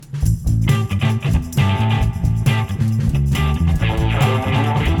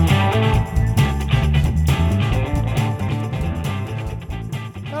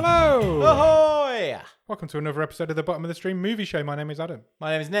Welcome to another episode of the Bottom of the Stream Movie Show. My name is Adam.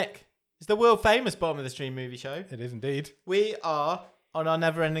 My name is Nick. It's the world famous Bottom of the Stream movie show. It is indeed. We are on our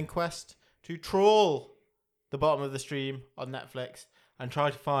never ending quest to trawl the bottom of the stream on Netflix and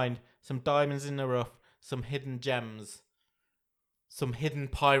try to find some diamonds in the rough, some hidden gems, some hidden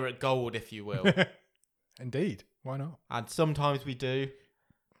pirate gold, if you will. Indeed. Why not? And sometimes we do,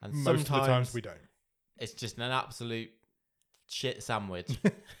 and Most sometimes of the times we don't. it's just an absolute shit sandwich.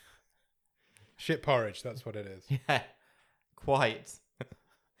 Shit porridge, that's what it is. Yeah, quite.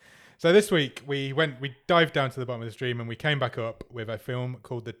 So this week we dived down to the bottom of the stream and we came back up with a film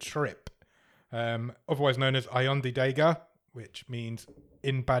called The Trip, otherwise known as Ayandi Dega, which means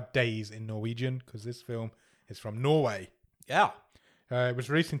in bad days in Norwegian, because this film is from Norway. Yeah. It was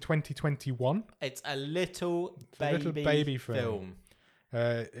released in 2021. It's a little baby film. film.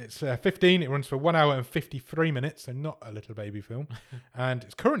 It's 15. It runs for 1 hour and 53 minutes, so not a little baby film. And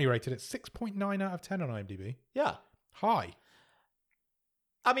it's currently rated at 6.9 out of 10 on IMDb. Yeah. High.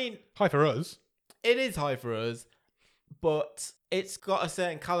 I mean, High for us. it is high for us, but it's got a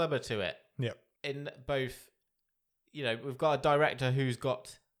certain caliber to it. Yep. In both, we've got a director who's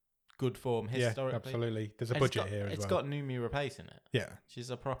got good form historically. Yeah, absolutely. There's a And budget here as well. It's got Noomi Rapace in it. Yeah. She's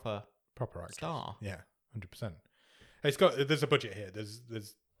a proper Actress. star. Yeah, 100%. There's a budget here.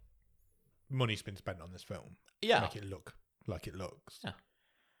 There's money's been spent on this film to Yeah. make it look like it looks. Yeah.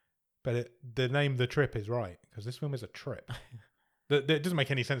 But the name The Trip is right, because this film is a trip. It doesn't make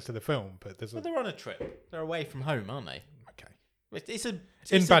any sense to the film, but there's But they're on a trip. They're away from home, aren't they? okay. It's a In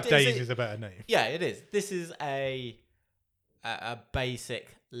it's Bad a, Days it's a, is a better name. Yeah, it is. This is a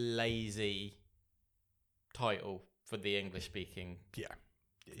basic lazy title for the English speaking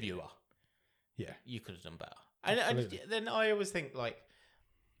viewer. Yeah. You could have done better. And Absolutely. then I always think, like,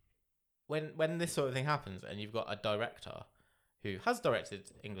 when this sort of thing happens and you've got a director who has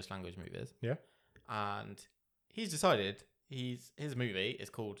directed English language movies, Yeah. and he's decided his movie is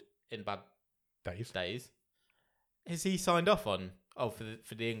called In Bad Days. Is he signed off on? Oh, for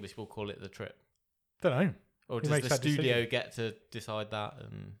the English, we'll call it The Trip. Don't know. Or Who does makes the that studio decision? get to decide that?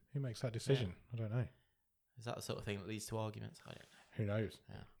 And Who makes that decision? I don't know. is that the sort of thing that leads to arguments? I don't know. Who knows?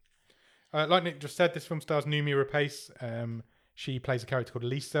 Yeah. Like Nick just said, this film stars Noomi Rapace. She plays a character called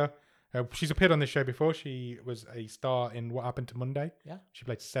Lisa. She's appeared on this show before. She was a star in What Happened to Monday. Yeah. She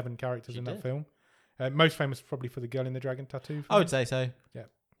played 7 characters She in that did. film. Most famous probably for the Girl in the Dragon Tattoo film. I would say so. Yeah.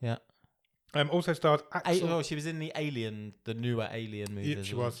 Yeah. Also stars Axel. Oh, she was in the newer Alien movie. Yeah,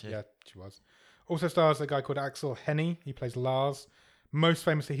 she was. Yeah, she was. Also stars a guy called Axel Henny. He plays Lars. Most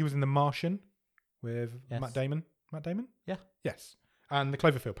famously, he was in The Martian with Yes. Matt Damon. Matt Damon? Yeah. Yes. And The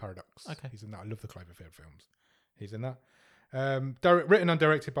Cloverfield Paradox. Okay. He's in that. I love the Cloverfield films. He's in that. Written and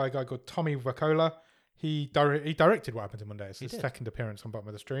directed by a guy called Tommy Vakola. He directed What Happened to Monday. It's his second appearance on Bottom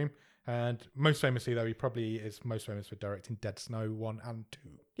of the Stream. And most famously, though, he probably is most famous for directing Dead Snow 1 and 2.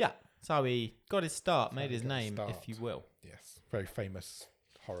 Yeah. That's how he got his start, made his got his name, start. if you will. Yes. Very famous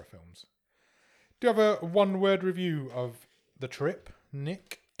horror films. Do you have a one-word review of The Trip,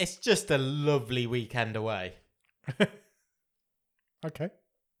 Nick? It's just a lovely weekend away. Okay.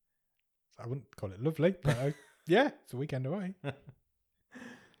 I wouldn't call it lovely, but yeah, it's a weekend away.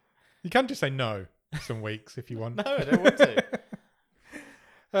 You can just say no some weeks if you want. No, I don't want to.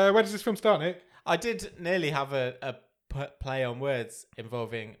 Where does this film start, Nick? I did nearly have a play on words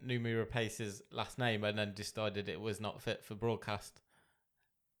involving Noomi Rapace's last name and then decided it was not fit for broadcast.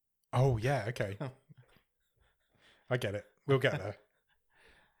 Oh, yeah, okay. I get it. We'll get there.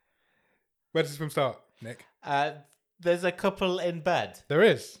 Where does this film start, Nick? There's a couple in bed There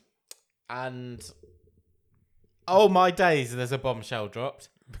is. and oh my days, there's a bombshell dropped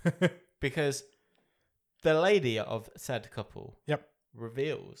because the lady of said couple Yep.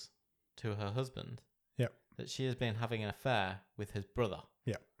 reveals to her husband Yep. that she has been having an affair with his brother.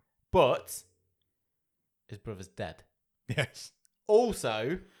 Yep. But his brother's dead. Yes.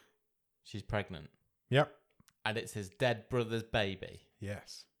 Also, she's pregnant. Yep. And it's his dead brother's baby.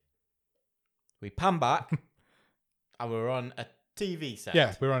 Yes. We pan back and we're on a TV set.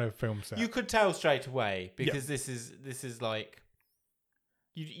 Yeah, we're on a film set. You could tell straight away because this is like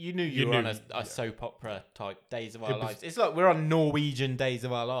you knew you were on a soap opera type Days of Our Lives. It's like we're on Norwegian Days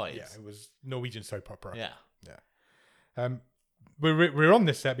of Our Lives. Yeah, it was Norwegian soap opera. Yeah. We're on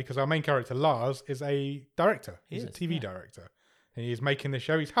this set because our main character Lars is a director. He's He a is, TV director, and he's making the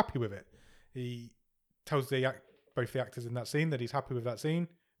show. He's happy with it. He tells both the actors in that scene that he's happy with that scene.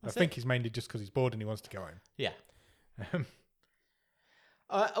 I think he's mainly just because he's bored and he wants to go home. Yeah.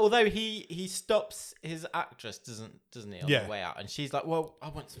 Although he stops his actress, doesn't he, on the way out, and she's like, "Well, I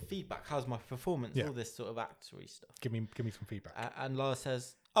want some feedback. How's my performance? Yeah. All this sort of actory stuff." Give me some feedback. And Lars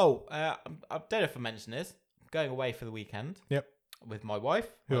says, Oh, I don't know if I mentioned this. I'm going away for the weekend. Yep. With my wife,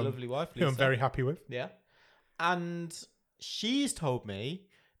 my lovely wife, Lisa. Who I'm very happy with. Yeah. And she's told me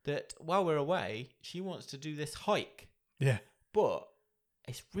that while we're away, she wants to do this hike. Yeah. But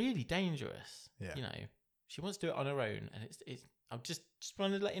it's really dangerous. Yeah. You know, she wants to do it on her own, and it's. I'm just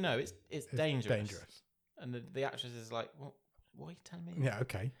wanted to let you know it's dangerous. Dangerous. And the actress is like, what are you telling me? Yeah.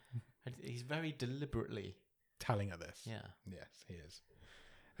 Okay. And he's very deliberately telling her this. Yeah. Yes, he is.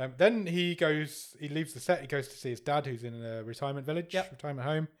 Then he leaves the set. He goes to see his dad, who's in a retirement village, retirement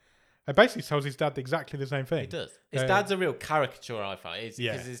home, and basically tells his dad exactly the same thing. He does. His dad's a real caricature, I find.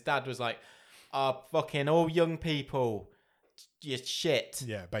 Because his dad was like, fucking all young people, you're shit.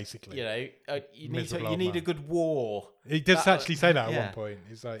 Yeah, basically. You know, you need a good war. He does actually say that at one point.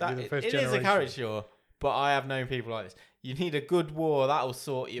 He's like, you're the first generation. It is a caricature, but I have known people like this. You need a good war, that'll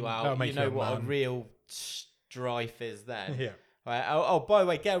sort you out. That'll make you know you what a real strife is then. Yeah. Right. Oh, by the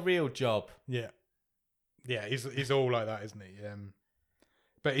way, get a real job. Yeah. Yeah, he's all like that, isn't he?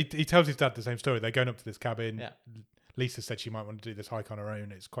 But he tells his dad the same story. They're going up to this cabin. Yeah. Lisa said she might want to do this hike on her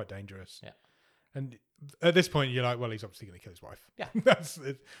own. It's quite dangerous. Yeah. And at this point, you're like, well, he's obviously going to kill his wife. Yeah.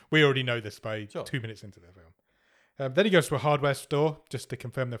 We already know this by 2 minutes into the film. Then he goes to a hardware store just to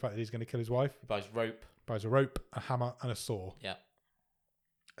confirm the fact that he's going to kill his wife. He buys rope. Buys a rope, a hammer, and a saw. Yeah.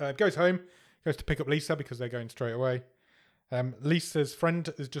 Goes home, goes to pick up Lisa because they're going straight away. Lisa's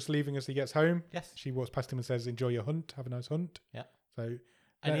friend is just leaving as he gets home. Yes. She walks past him and says, "Enjoy your hunt. Have a nice hunt." Yeah. So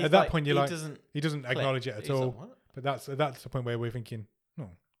and at that point, you're he doesn't click. acknowledge it at all. Like, what? But that's the point where we're thinking,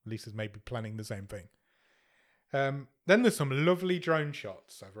 Lisa's maybe planning the same thing. Then there's some lovely drone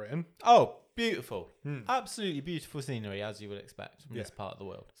shots I've written. Oh, beautiful! Absolutely beautiful scenery, as you would expect from this part of the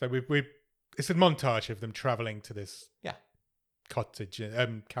world. So it's a montage of them traveling to this cottage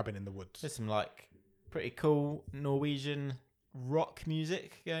cabin in the woods. There's some pretty cool Norwegian rock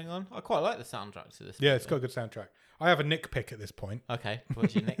music going on. I quite like the soundtrack to this. Yeah, it's got a good soundtrack. I have a nitpick at this point. Okay,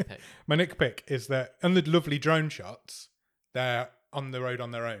 what's your nitpick? My nitpick is that on the lovely drone shots, they're on the road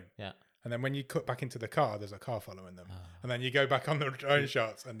on their own. Yeah. And then when you cut back into the car, there's a car following them. And then you go back on the drone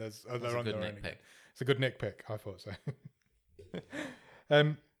shots and they're on their own again. It's a good nitpick. I thought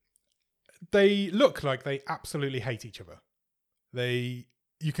so. They look like they absolutely hate each other.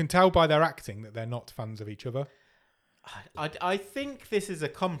 You can tell by their acting that they're not fans of each other. I think this is a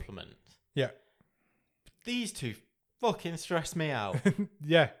compliment. Yeah. These two fucking stress me out.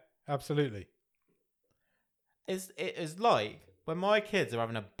 Yeah, absolutely. It is like when my kids are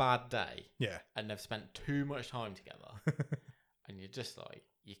having a bad day. Yeah. And they've spent too much time together. And you're just like,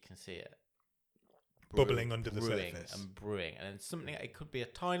 you can see it. Bubbling under the surface. And brewing. And then something, it could be a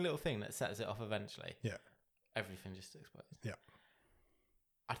tiny little thing that sets it off eventually. Yeah. Everything just explodes. Yeah.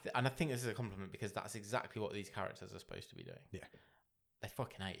 And I think this is a compliment because that's exactly what these characters are supposed to be doing. Yeah. They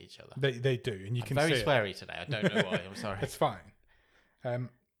fucking hate each other. They do, and you can see very sweary today. I don't know why. I'm sorry. It's fine.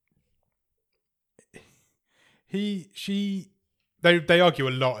 They argue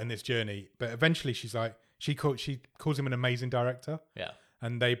a lot in this journey, but eventually she's like, she calls him an amazing director. Yeah.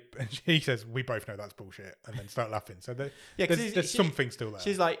 And he says, "We both know that's bullshit," and then start laughing. So there's something still there.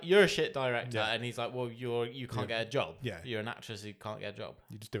 She's like, "You're a shit director," and he's like, "Well, you can't get a job. Yeah, you're an actress who can't get a job.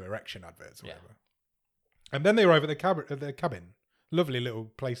 You just do erection adverts or whatever." And then they arrive at the cabin. Lovely little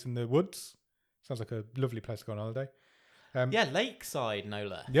place in the woods. Sounds like a lovely place to go on holiday. Lakeside, no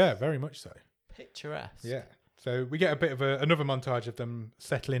less. Yeah, very much so. Picturesque. Yeah. So we get a bit of another montage of them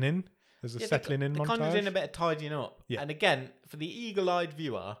settling in. There's a settling in montage. They're kind of doing a bit of tidying up. Yeah. And again, for the eagle-eyed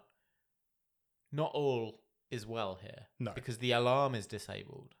viewer, not all is well here. No. Because the alarm is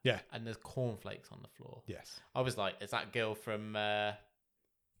disabled. Yeah. And there's cornflakes on the floor. Yes. I was like, is that girl from 8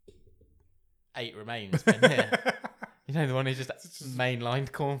 Remains been here? You know, the one who just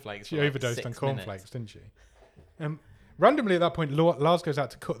mainlined cornflakes. She overdosed on cornflakes, didn't she? Randomly at that point, Lars goes out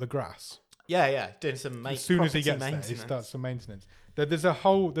to cut the grass. Yeah, doing some as soon as he gets there, he starts some maintenance. There's a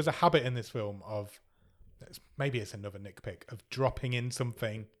habit in this film of, maybe it's another nitpick, of dropping in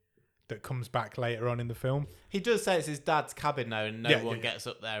something that comes back later on in the film. He does say it's his dad's cabin now, and no one gets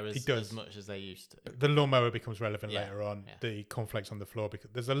up there as much as they used to. The lawnmower becomes relevant later on. Yeah. The cornflakes on the floor,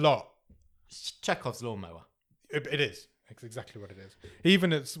 because there's a lot. Chekhov's lawnmower. It is. It's exactly what it is. He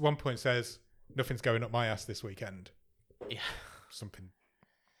even at one point says, "Nothing's going up my ass this weekend." Yeah. Something.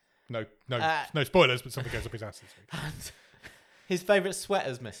 No spoilers, but something goes up his ass this week. His favourite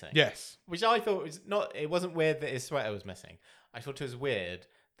sweater's missing. Yes. Which I thought was not. It wasn't weird that his sweater was missing. I thought it was weird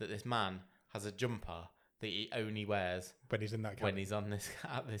that this man has a jumper that he only wears when he's in that cabin. When he's on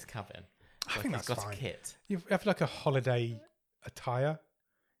at this cabin. I think that's got fine. A kit. You have like a holiday attire.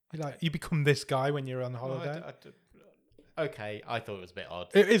 You become this guy when you're on holiday. okay, I thought it was a bit odd.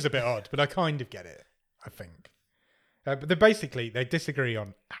 It is a bit odd, but I kind of get it, I think. But they disagree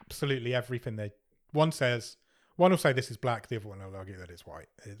on absolutely everything. One will say this is black, the other one will argue that it's white.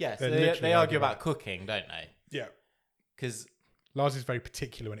 Yes, they argue about cooking, don't they? Yeah. Because Lars is very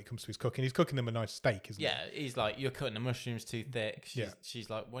particular when it comes to his cooking. He's cooking them a nice steak, isn't he? yeah, he's like, you're cutting the mushrooms too thick. She's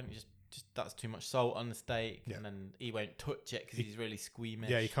like, why don't you just that's too much salt on the steak, and then he won't touch it because he's really squeamish.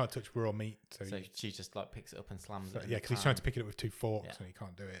 Yeah, he can't touch raw meat, so she just like picks it up and slams it. Yeah, because he's trying to pick it up with 2 forks and he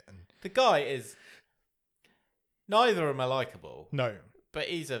can't do it. And the guy is neither of them are likable. No, but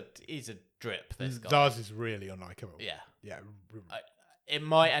he's a drip. This guy, Lars is really unlikable. Yeah. It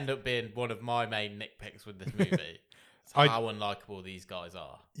might end up being one of my main nitpicks with this movie. How unlikable these guys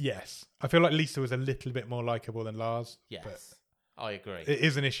are. Yes, I feel like Lisa was a little bit more likable than Lars. Yes. But I agree. it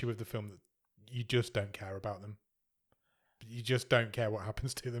is an issue with the film that you just don't care about them. You just don't care what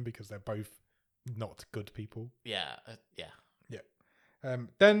happens to them because they're both not good people. Yeah.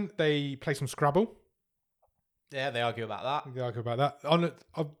 Then they play some Scrabble. Yeah, they argue about that.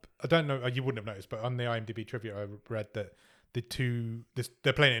 I don't know. You wouldn't have noticed, but on the IMDb trivia, I read that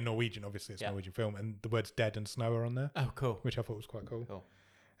they're playing it in Norwegian. Obviously, it's a Norwegian film, and the words "dead" and "snow" are on there. Oh, cool. Which I thought was quite cool.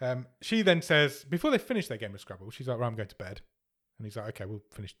 Cool. She then says, before they finish their game of Scrabble, she's like, "Right, I'm going to bed." And he's like, "Okay, we'll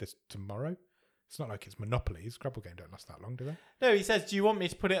finish this tomorrow." It's not like it's Monopoly. Scrabble game don't last that long, do they? No, he says, "Do you want me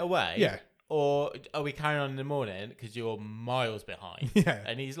to put it away?" Yeah. Or are we carrying on in the morning because you're miles behind? Yeah.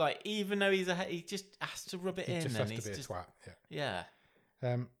 And he's like, even though he just has to rub it in. Just and has to be a twat.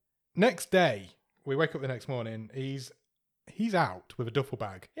 Yeah. Next day, we wake up the next morning. He's out with a duffel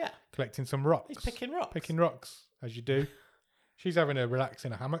bag. Yeah. Collecting some rocks. He's picking rocks. Picking rocks, as you do. She's having a relax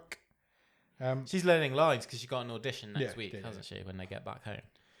in a hammock. She's learning lines because she got an audition next week, hasn't she, when they get back home?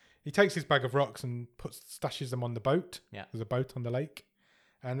 He takes his bag of rocks and stashes them on the boat. Yeah. There's a boat on the lake.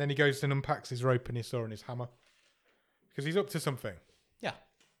 And then he goes and unpacks his rope and his saw and his hammer. Because he's up to something. Yeah.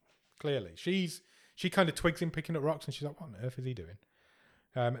 Clearly. She kind of twigs him picking up rocks and she's like, what on earth is he doing?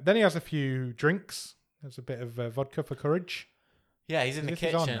 Then he has a few drinks. There's a bit of vodka for courage. Yeah, he's in the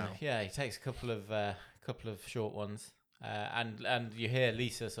kitchen. Yeah, he takes a couple of short ones. And you hear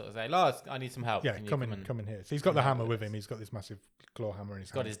Lisa sort of say, Lars, I need some help. Yeah, come in here. So he's got the hammer with him. He's got this massive claw hammer in his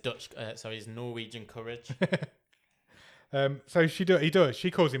hand. Got his Norwegian courage. So he does.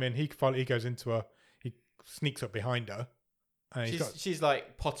 She calls him in. He goes into her. He sneaks up behind her. And she's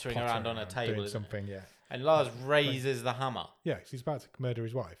like pottering around on a table. Doing something, yeah. And Lars raises the hammer. Yeah, because he's about to murder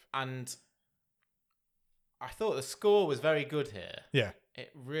his wife. And I thought the score was very good here. Yeah.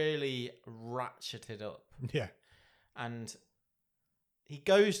 It really ratcheted up. Yeah. And he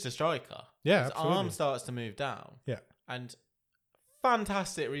goes to strike her. Yeah, his absolutely. arm starts to move down. Yeah. And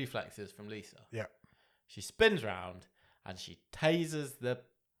fantastic reflexes from Lisa. Yeah. She spins round and she tasers the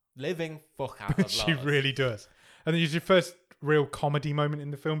living fuck out of Lars. She really does. And then it's your first real comedy moment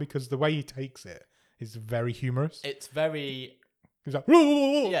in the film because the way he takes it is very humorous. It's very... He's like...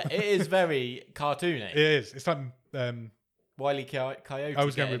 Yeah, it is very cartoony. It is. It's like... Wile E. Coyote. I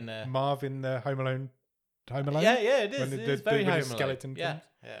was going with Marv in the Home Alone. Yeah, it is. It's very Home Alone. Skeleton yeah, comes.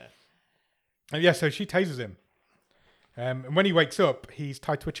 yeah. And yeah, so she tases him. And when he wakes up, he's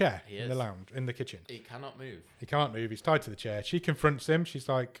tied to a chair in the lounge, in the kitchen. He cannot move. He can't move. He's tied to the chair. She confronts him. She's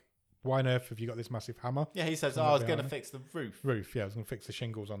like, why on earth have you got this massive hammer? Yeah, he says, I was going to fix the roof. Yeah, I was going to fix the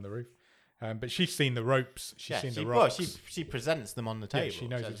shingles on the roof. But she's seen the ropes. She's seen the rocks. Well, she presents them on the table. Yeah, she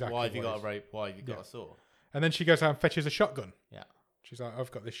knows exactly why have you got a rope? Why have you got a saw? And then she goes out and fetches a shotgun. Yeah. She's like,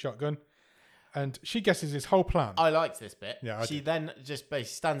 I've got this shotgun. And she guesses his whole plan. I liked this bit. Yeah, she then just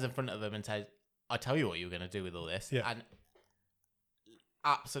basically stands in front of them and says, I tell you what you're going to do with all this. Yeah. And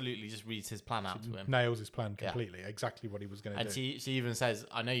absolutely just reads his plan out to him. Nails his plan completely. Yeah. Exactly what he was going to do. And she even says,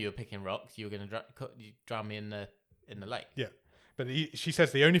 I know you were picking rocks. You were going to drown me in the lake. Yeah. But she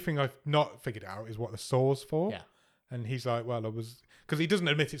says, the only thing I've not figured out is what the saw's for. Yeah. And he's like, well, I was... Because he doesn't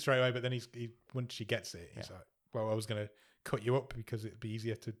admit it straight away, but then once she gets it, he's like, well, I was going to cut you up because it'd be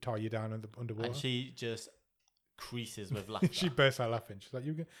easier to tie you down underwater. And she just creases with laughter. She bursts out laughing. She's like,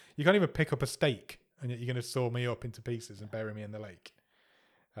 you can't even pick up a steak and yet you're going to saw me up into pieces and bury me in the lake.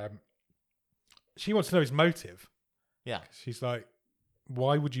 She wants to know his motive. Yeah. She's like,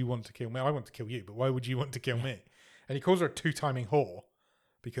 why would you want to kill me? I want to kill you, but why would you want to kill me? And he calls her a two-timing whore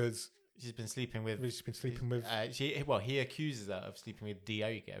because... She's been sleeping with... He accuses her of sleeping with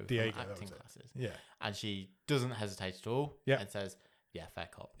Diego from acting classes. Yeah. And she doesn't hesitate at all and says, yeah, fair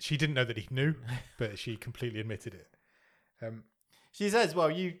cop. She didn't know that he knew, but she completely admitted it. She says, well,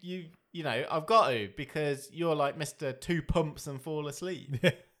 you know, I've got to because you're like Mr. Two Pumps and Fall Asleep.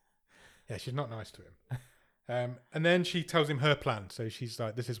 Yeah, she's not nice to him. And then she tells him her plan. So she's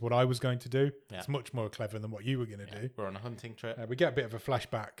like, "This is what I was going to do. Yeah. It's much more clever than what you were going to do." We're on a hunting trip. We get a bit of a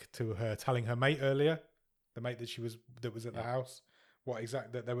flashback to her telling her mate earlier, the mate that was at the house,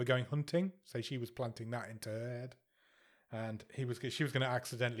 that they were going hunting. So she was planting that into her head, and she was going to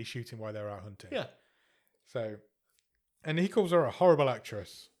accidentally shoot him while they were out hunting. Yeah. So, and he calls her a horrible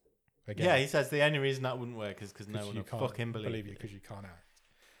actress. Again. Yeah, he says the only reason that wouldn't work is because no one will fucking believe you because you can't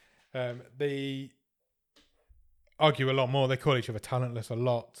act. They argue a lot more. They call each other talentless a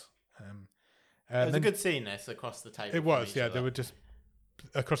lot. It was a good scene, this, across the table. It was, yeah. They were just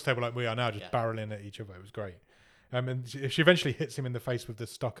across the table like we are now, just barreling at each other. It was great. And she eventually hits him in the face with the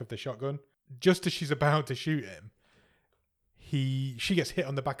stock of the shotgun. Just as she's about to shoot him, she gets hit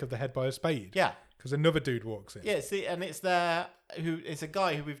on the back of the head by a spade. Yeah. Because another dude walks in. Yeah, see, and it's a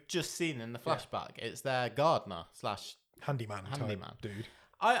guy who we've just seen in the flashback. Yeah. It's their gardener / handyman dude.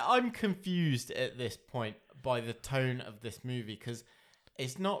 I'm confused at this point by the tone of this movie because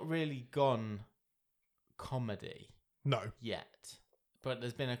it's not really gone comedy. No. Yet. But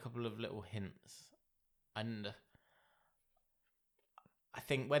there's been a couple of little hints. And I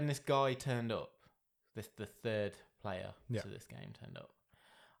think when this guy turned up, the third player to this game turned up,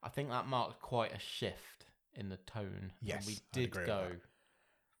 I think that marked quite a shift in the tone. Yes, and we did go,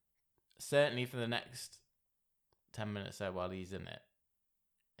 certainly for the next 10 minutes there while he's in it,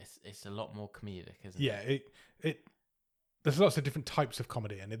 it's a lot more comedic, isn't it? Yeah, there's lots of different types of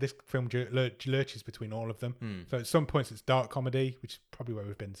comedy, and this film lurches between all of them. So at some points it's dark comedy, which is probably where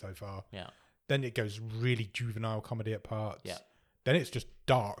we've been so far. Yeah. Then it goes really juvenile comedy at parts. Yeah. Then it's just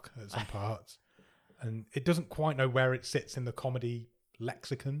dark at some parts. And it doesn't quite know where it sits in the comedy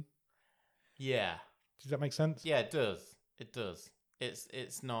lexicon. Yeah. Does that make sense? Yeah, it does. It does.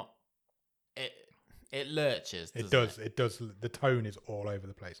 It's not... It lurches, It does. it? It does. The tone is all over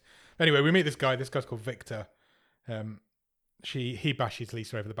the place. Anyway, we meet this guy. This guy's called Victor. He bashes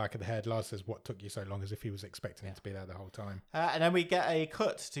Lisa over the back of the head. Lars says, "What took you so long?" As if he was expecting it to be there the whole time. And then we get a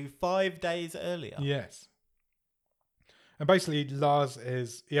cut to 5 days earlier. Yes. And basically, Lars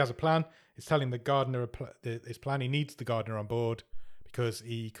he has a plan. He's telling the gardener his plan. He needs the gardener on board because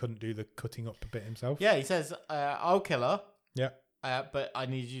he couldn't do the cutting up bit himself. Yeah, he says, "I'll kill her." Yeah. But I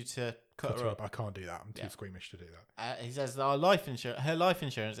need you to cut her up. I can't do that. I'm too squeamish to do that. He says her life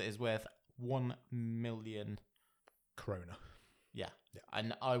insurance is worth 1 million krona. Yeah.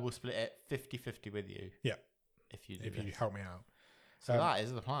 And I will split it 50-50 with you. Yeah. If you help me out. So that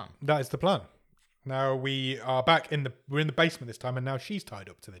is the plan. That is the plan. Now we are back we're in the basement this time, and now she's tied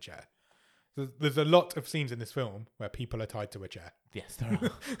up to the chair. So there's a lot of scenes in this film where people are tied to a chair. Yes, there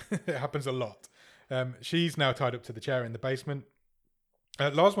are. It happens a lot. She's now tied up to the chair in the basement.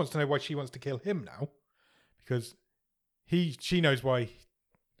 Lars wants to know why she wants to kill him now, because she knows why.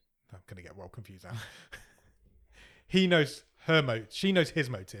 I'm going to get well confused now. He knows her motive. She knows his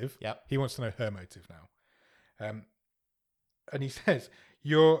motive. Yep. He wants to know her motive now. And he says,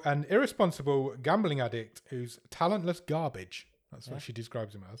 "You're an irresponsible gambling addict who's talentless garbage." That's what she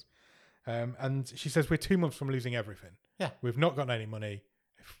describes him as. And she says, "We're 2 months from losing everything. Yeah. We've not got any money.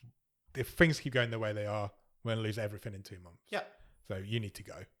 If things keep going the way they are, we're going to lose everything in 2 months. Yeah. So you need to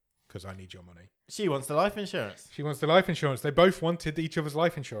go because I need your money." She wants the life insurance. She wants the life insurance. They both wanted each other's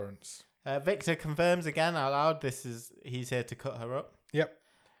life insurance. Victor confirms again out loud he's here to cut her up. Yep.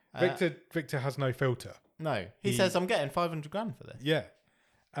 Victor has no filter. No. He says, "I'm getting 500 grand for this." Yeah.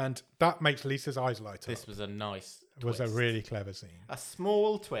 And that makes Lisa's eyes light up. This was a nice It was a really clever scene. A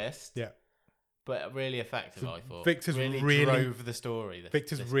small twist. Yeah. But really effective, I thought. Victor's really drove the story.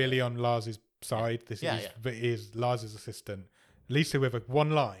 Victor's really on Lars's side. This is Lars's assistant. Lisa, with one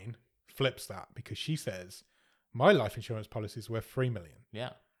line, flips that because she says, "My life insurance policy is worth 3 million."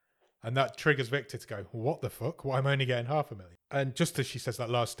 Yeah. And that triggers Victor to go, "What the fuck? Why am I only getting 500,000? And just as she says that,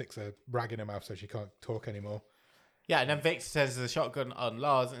 Lars sticks a rag in her mouth so she can't talk anymore. Yeah, and then Victor says the shotgun on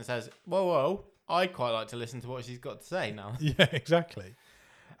Lars and says, whoa, I'd quite like to listen to what she's got to say now. Yeah, exactly.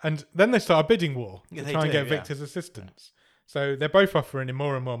 And then they start a bidding war to try and get Victor's assistance. So they're both offering him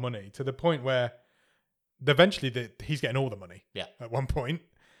more and more money to the point where eventually he's getting all the money. Yeah. At one point.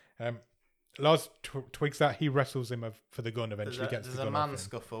 Lars twigs that. He wrestles him for the gun, eventually gets the gun. There's a man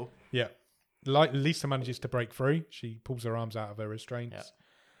scuffle. Yeah. Lisa manages to break free. She pulls her arms out of her restraints.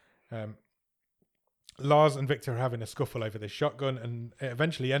 Yeah. Lars and Victor are having a scuffle over this shotgun, and it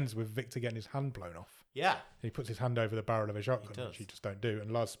eventually ends with Victor getting his hand blown off. Yeah. He puts his hand over the barrel of a shotgun, which you just don't do,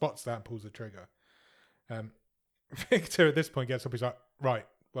 and Lars spots that and pulls the trigger. Victor at this point gets up. He's like, "Right,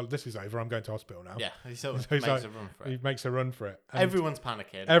 well, this is over. I'm going to hospital now. Yeah, he sort of So he's makes like- a run for He it. makes a run for it. And Everyone's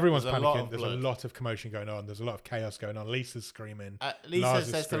panicking. everyone's There's a lot panicking. of There's blood. a lot of commotion going on. There's a lot of chaos going on. Lisa's screaming. Lisa Lars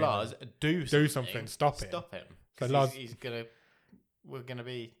is says to screaming. Lars, "Do something, stop him." Stop him. So 'Cause Lars- we're gonna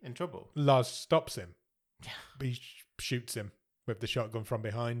be in trouble." Lars stops him. Yeah. He shoots him with the shotgun from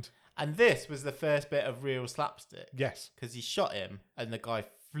behind. And this was the first bit of real slapstick Yes. because he shot him, and the guy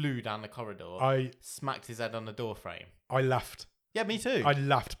flew down the corridor, I smacked his head on the door frame. laughed. Yeah, me too. I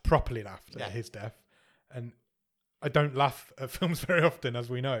laughed, properly laughed Yeah. at his death. And I don't laugh at films very often, as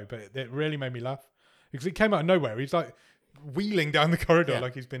we know, but it really made me laugh. Because it came out of nowhere. He's like wheeling down the corridor Yeah.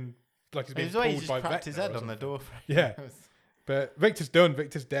 like he's been It pulled was the way he by just cracked his Vecna head or on the something. door frame. Yeah. It was- But Victor's done.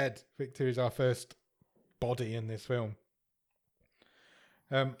 Victor's dead. Victor is our first body in this film.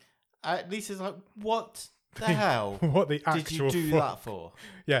 Lisa's like, "What the hell What the did actual you do fuck? that for?"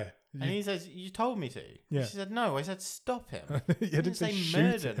 Yeah. And he says, "You told me to." Yeah. She said, "No, I said stop him." You I didn't say shoot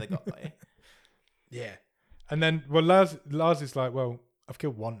murder him. the guy. Yeah. And then, well, Lars is like, well, I've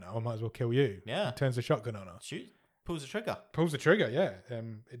killed one now. I might as well kill you. Yeah. He turns the shotgun on her. Shoot, pulls the trigger Pulls the trigger, yeah.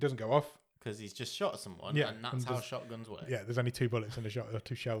 It doesn't go off. because he's just shot someone, Yeah, and that's and how there's- shotguns work. Yeah, there's only 2 bullets in a shot, or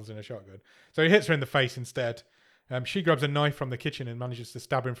 2 shells in a shotgun. So he hits her in the face instead. She grabs a knife from the kitchen and manages to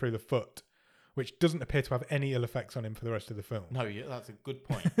stab him through the foot, which doesn't appear to have any ill effects on him for the rest of the film. No, that's a good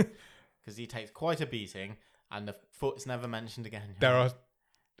point because he takes quite a beating, and the foot's never mentioned again. There are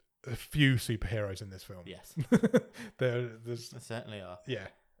a few superheroes in this film. Yes, There's there certainly are. yeah.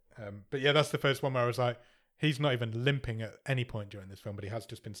 But yeah, that's the first one where I was like, he's not even limping at any point during this film, but he has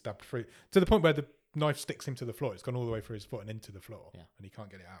just been stabbed through to the point where the knife sticks him to the floor. It's gone all the way through his foot and into the floor, Yeah. and he can't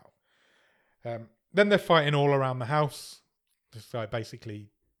get it out. Then they're fighting all around the house, just like basically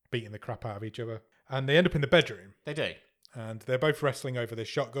beating the crap out of each other. And they end up in the bedroom, They do. and they're both wrestling over this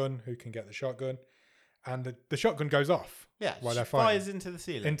shotgun, who can get the shotgun. And the shotgun goes off Yeah, While she they're fighting. fires into the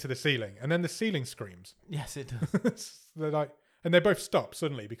ceiling. into the ceiling, and then the ceiling screams. Yes, it does. They're like, and they both stop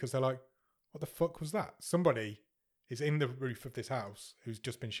suddenly because they're like, what the fuck was that? Somebody is in the roof of this house who's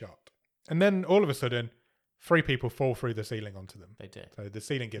just been shot. And then all of a sudden, 3 people fall through the ceiling onto them. They do. So the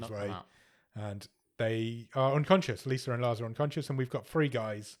ceiling gives Knock them way, out. and they are unconscious. Lisa and Lars are unconscious, and we've got 3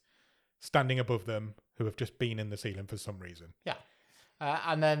 guys standing above them who have just been in the ceiling for some reason. Yeah.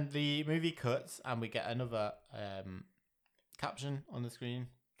 And then the movie cuts, and we get another caption on the screen.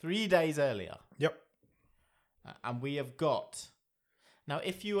 3 days earlier. Yep. And we have got... Now,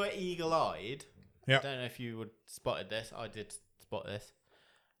 if you were eagle-eyed, Yeah. I don't know if you would spotted this. I did spot this.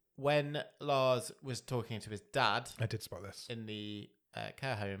 When Lars was talking to his dad I did spot this. in the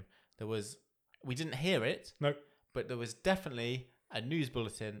care home, there was... We didn't hear it, Nope. but there was definitely a news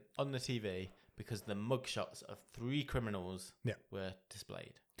bulletin on the TV because the mugshots of 3 criminals Yeah. were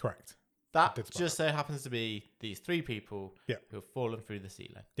displayed. Correct. That did spot just so happens to be these 3 people Yeah. who have fallen through the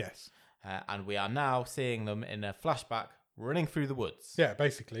ceiling. Yes. And we are now seeing them in a flashback running through the woods. Yeah,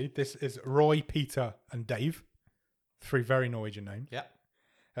 basically, this is Roy, Peter, and Dave. 3 very Norwegian names. Yeah.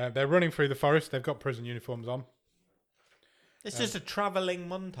 They're running through the forest. They've got prison uniforms on. It's just a travelling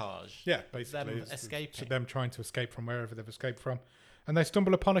montage. Yeah, basically. Them it's escaping. them trying to escape from wherever they've escaped from. And they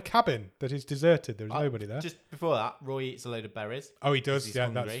stumble upon a cabin that is deserted. There's nobody there. Just before that, Roy eats a load of berries. Oh, he 'cause does? he's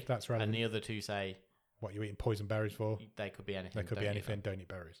Yeah, hungry, that's relevant. And the other 2 say What, you eating poison berries for? they could be anything. They could be don't eat anything. them. Don't eat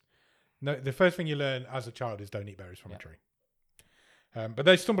berries. No, the first thing you learn as a child is don't eat berries from Yeah. a tree. But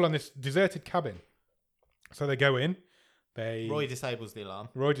they stumble on this deserted cabin. So they go in. Roy disables the alarm.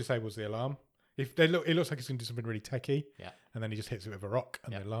 Roy disables the alarm. If they look, it looks like he's going to do something really techie. Yeah. And then he just hits it with a rock,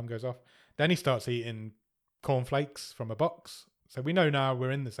 and Yeah. the alarm goes off. Then he starts eating cornflakes from a box. So we know now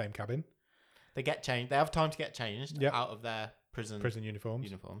we're in the same cabin. They get changed. They have time to get changed Yep. out of their prison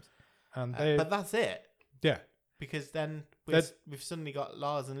Uniforms. And And but that's it. yeah, Because then They're- we've suddenly got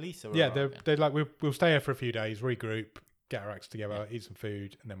Lars and Lisa. yeah, arriving. they're like we'll stay here for a few days, regroup, get our acts together, eat some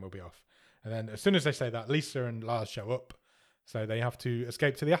food, and then we'll be off. And then as soon as they say that, Lisa and Lars show up, so they have to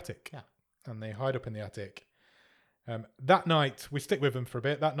escape to the attic. Yeah. And they hide up in the attic. That night, we stick with them for a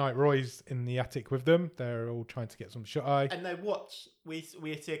bit. That night, Roy's in the attic with them. They're all trying to get some shut eye. And they watch. We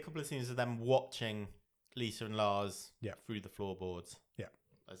see a couple of scenes of them watching Lisa and Lars Yeah. through the floorboards. Yeah.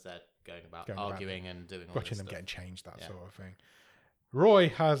 As they're going about Going about arguing and doing all Watching this them stuff. getting changed, that Yeah. sort of thing. Roy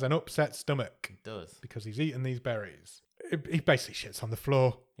has an upset stomach It does. because he's eaten these berries. He basically shits on the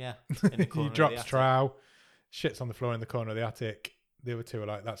floor. Yeah. In the corner He of the drops attic. trowel, shits on the floor in the corner of the attic. The other 2 are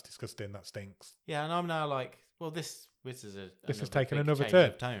like, that's disgusting, that stinks. Yeah, and I'm now like, well, this is This has another taken big another change turn.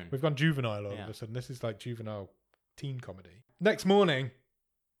 of tone. We've gone juvenile all Yeah. of a sudden. This is like juvenile teen comedy. Next morning,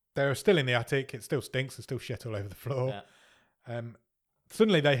 they're still in the attic. It still stinks. There's still shit all over the floor. Yeah.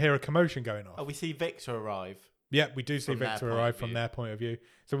 Suddenly, they hear a commotion going off. Oh, we see Victor arrive Yeah, we do see From their Victor point arrive of from view. their point of view.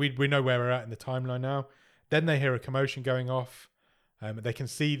 So we know where we're at in the timeline now. Then they hear a commotion going off. They can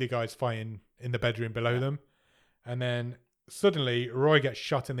see the guys fighting in the bedroom below them. And then suddenly Roy gets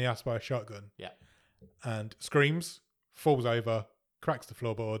shot in the ass by a shotgun. Yeah. And screams, falls over, cracks the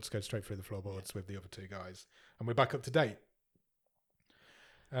floorboards, goes straight through the floorboards with the other two guys. And we're back up to date.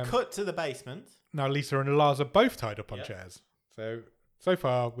 Cut to the basement. Now Lisa and Lars are both tied up on Yep. chairs. So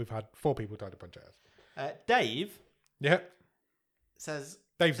far we've had 4 people tied up on chairs. Dave Yeah. says...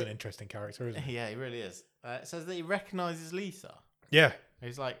 Dave's an interesting character, isn't he? Yeah, he really is. Says that he recognises Lisa. Yeah.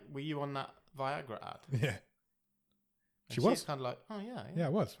 He's like, were you on that Viagra ad? Yeah. And She she's was. kind of like, oh, yeah. Yeah,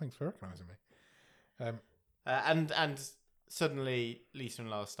 it was. Thanks for recognising me. And suddenly Lisa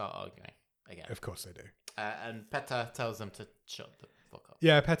and Lars start arguing again. Of course they do. And Petter tells them to shut the fuck up.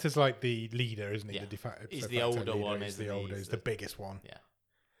 Yeah, Petter's like the leader, isn't he? Yeah. The de facto, He's de the facto older leader. one, He's isn't the he? older. He's the biggest one.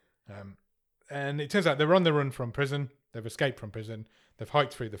 Yeah. And it turns out they're on the run from prison. They've escaped from prison. They've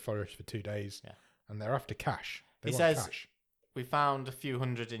hiked through the forest for 2 days. Yeah. And they're after cash. They He want says- cash. We found a few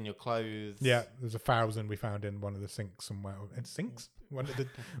hundred in your clothes. Yeah, there's 1,000 we found in one of the sinks somewhere. In sinks? One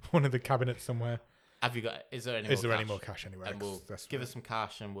of the cabinets somewhere. Have you got? Is there any? Is more there any cash? more cash anywhere? And we'll give us some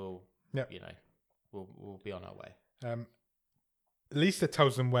cash, and we'll. Yep. You know, we'll be on our way. Lisa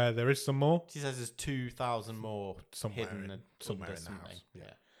tells them where there is some more. She says there's 2,000 more Somewhere hidden in- and somewhere under in the something. house, yeah.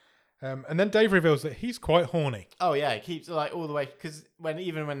 Yeah. And then Dave reveals that he's quite horny. Oh yeah, he keeps like all the way because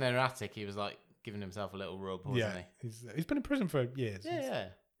even when they're in the attic, he was like giving himself a little rub, wasn't He's been in prison for years. he? Yeah.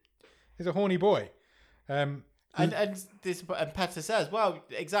 He's a horny boy. And Petter says, well,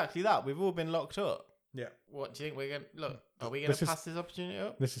 exactly that. We've all been locked up. Yeah. What do you think we're going to... Look, are we going to pass this opportunity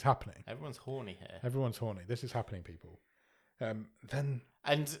up? This is happening. Everyone's horny here. Everyone's horny. This is happening, people. Then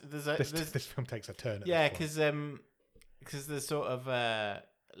And there's this film takes a turn. yeah, this point. because there's sort of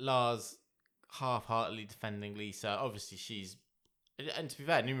Lars half-heartedly defending Lisa. Obviously, she's... And to be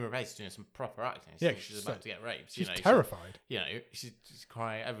fair, Numa Rapace is doing some proper acting. Yeah, She's about to get raped. she's you know, terrified. She's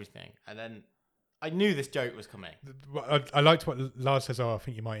crying, everything. And then I knew this joke was coming. I liked what Lars says. Oh, I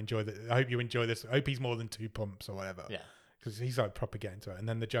think you might enjoy that. I hope you enjoy this. I hope he's more than 2 pumps or whatever. Yeah. Because he's like proper getting to it. And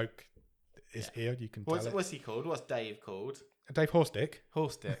then the joke is here. You can tell it. What's he called? What's Dave called? Dave Horstick.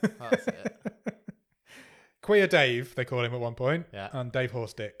 Horstick. That's it. Queer Dave, they call him at one point. Yeah. And Dave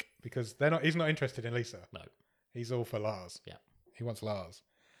Horstick. Because he's not interested in Lisa. No. He's all for Lars. Yeah. He wants Lars.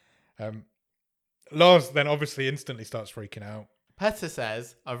 Lars then obviously instantly starts freaking out. Petter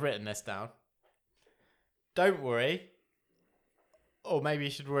says, I've written this down. Don't worry. Or maybe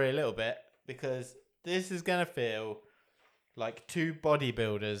you should worry a little bit because this is going to feel like 2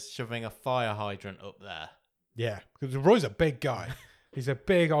 bodybuilders shoving a fire hydrant up there. Yeah, because Roy's a big guy. He's a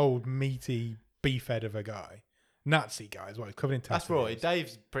big old meaty beef head of a guy. Nazi guy as well. He's covered in tattoos. That's Roy.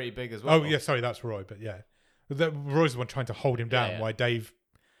 Dave's pretty big as well. Oh, yeah, sorry, that's Roy, but yeah. Roy's the one trying to hold him down. Yeah. Why Dave...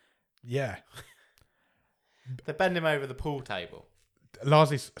 Yeah. They bend him over the pool table.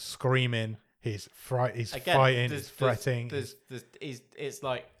 Lars is screaming. He's fighting. He's fretting. It's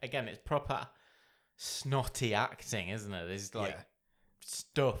like, again, it's proper snotty acting, isn't it? There's like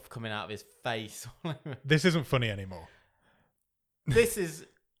stuff coming out of his face. This isn't funny anymore. This is,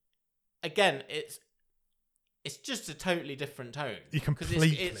 again, it's just a totally different tone. You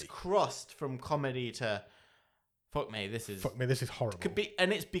completely... It's crossed from comedy to... Fuck me, this is horrible.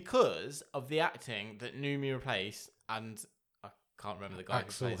 and it's because of the acting that Numi Rapace and I can't remember the guy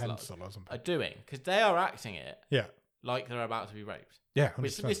Axel who plays Hensel Lars or something. are doing because they are acting it Yeah. like they're about to be raped. Yeah,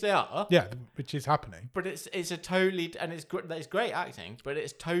 Which 100%. they are. Yeah, which is happening. But it's a totally and it's great acting, but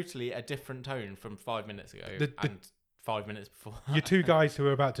it's totally a different tone from 5 minutes ago and 5 minutes before. Your 2 guys who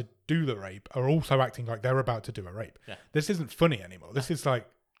are about to do the rape are also acting like they're about to do a rape. Yeah. This isn't funny anymore. This is like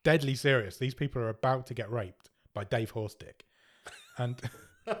deadly serious. These people are about to get raped by Dave Horstick. And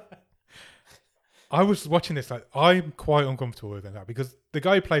I was watching this, like, I'm quite uncomfortable with that because the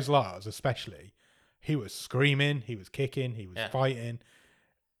guy who plays Lars, especially, he was screaming, he was kicking, he was fighting.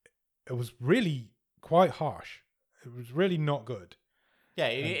 It was really quite harsh. It was really not good. Yeah,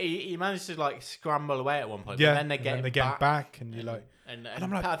 he managed to like scramble away at one point. Yeah, but then they get back, and you're like, and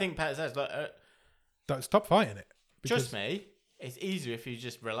I'm like, I think Pat says, look, stop fighting it. Trust me, it's easier if you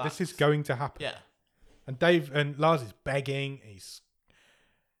just relax. This is going to happen. Yeah. And Dave and Lars is begging.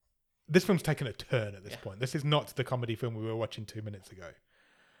 This film's taken a turn at this point. This is not the comedy film we were watching 2 minutes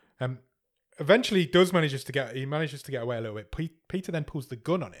ago. Eventually, he manages to get away a little bit. Peter then pulls the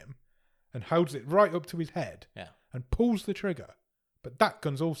gun on him and holds it right up to his head. Yeah. And pulls the trigger, but that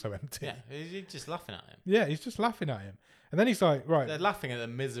gun's also empty. Yeah, he's just laughing at him. Yeah, he's just laughing at him, and then he's like, right. They're laughing at the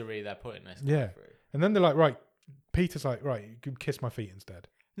misery they're putting this guy through. And then they're like, right. Peter's like, right, you can kiss my feet instead.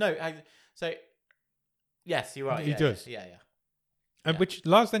 No, so Yes, you're right. He Yeah, does. Yeah, yeah. And Yeah. which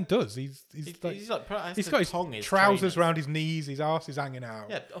Lars then does. He's got He's his trousers around his knees, his arse is hanging out.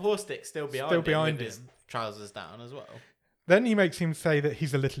 Yeah, a horse stick still behind Still him behind with his him. trousers down as well. Then he makes him say that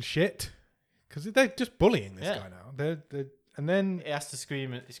he's a little shit because they're just bullying this Yeah. guy now. And then He has to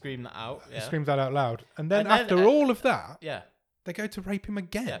scream that out. he Yeah. screams that out loud. And then And then, after all of that, Yeah. they go to rape him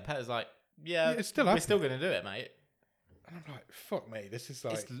again. Yeah. Peter's like, yeah, it's still we're happening. still going to do it, mate. And I'm like, fuck me, this is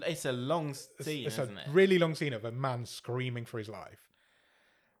like It's a long scene, it's isn't a it? really long scene of a man screaming for his life.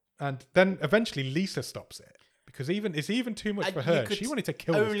 And then eventually Lisa stops it because it's even too much And for you her. could She wanted to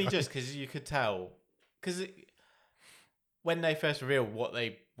kill this Only guy. just because you could tell. Because when they first reveal what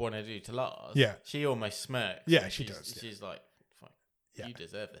they want to do to Lars, Yeah. she almost smirks. Yeah, and she she's- does, yeah. She's like, "Fuck, Yeah. you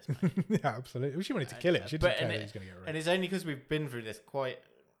deserve this, mate." Yeah, absolutely. Well, she wanted to kill him. She But- didn't care and that it- he was going to get raped. And it's only because we've been through this quite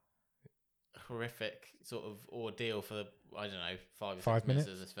horrific sort of ordeal for, I don't know, 5 or 5 6 minutes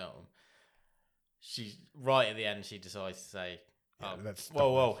minutes? of this film. She's right at the end, she decides to say, Yeah, let's stop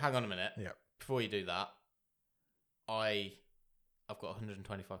whoa, this. hang on a minute. Yeah. Before you do that, I've got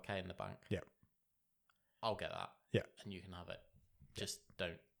 125k in the bank. Yeah. I'll get that. Yeah. And you can have it. Just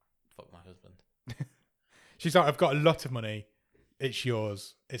don't fuck my husband. She's like, I've got a lot of money. It's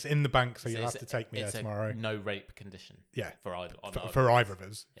yours. It's in the bank, so you'll It's- have to take me there it's a tomorrow. no rape condition. Yeah. For either. For either of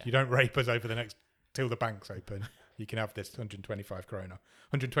us. Yeah. You don't rape us over the next till the bank's open. You can have this 125 krona.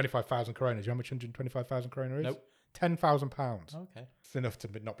 125,000 krona. Do you know how much 125,000 krona is? Nope. £10,000. Okay. It's enough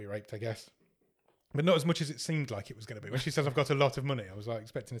to not be raped, I guess. But not as much as it seemed like it was going to be. When she says, I've got a lot of money, I was like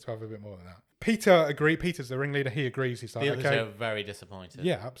expecting her to have a bit more than that. Peter's the ringleader. He agrees. He's like, The others okay. are very disappointed.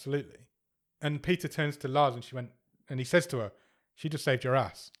 Yeah, absolutely. And Peter turns to Lars and he says to her, she just saved your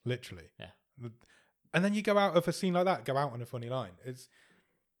ass, literally. Yeah. And then you go out of a scene like that, go out on a funny line. It's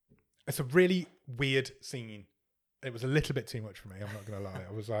a really weird scene. It was a little bit too much for me, I'm not going to lie.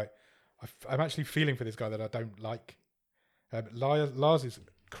 I was like, I'm actually feeling for this guy that I don't like. Lars is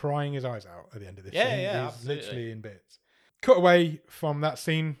crying his eyes out at the end of this scene. Yeah, He's absolutely. literally in bits. Cut away from that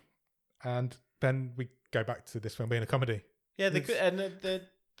scene, and then we go back to this film being a comedy. Yeah,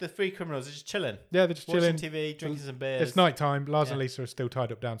 the three criminals are just chilling. Yeah, they're just Watching chilling. TV, drinking some beers. It's night time. Lars Yeah. and Lisa are still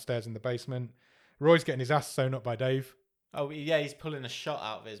tied up downstairs in the basement. Roy's getting his ass sewn up by Dave. Oh, yeah, he's pulling a shot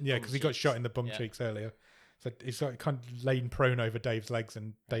out of his Yeah, bum because he got cheeks. shot in the bum Yeah. cheeks earlier. So he's like kind of laying prone over Dave's legs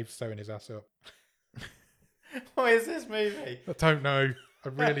and Dave's sewing his ass up. What is this movie? I don't know. I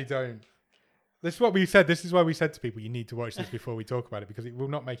really don't. This is what we said. This is why we said to people, you need to watch this before we talk about it because it will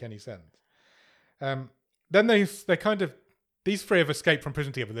not make any sense. Then they kind of, these three have escaped from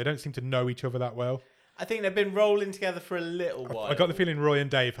prison together. They don't seem to know each other that well. I think they've been rolling together for a little while. I got the feeling Roy and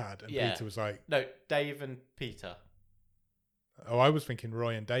Dave had, and Yeah. Peter was like, No, Dave and Peter. oh, I was thinking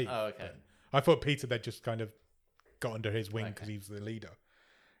Roy and Dave. Oh, okay. I thought Peter, they'd just kind of got under his wing because Okay. he's the leader.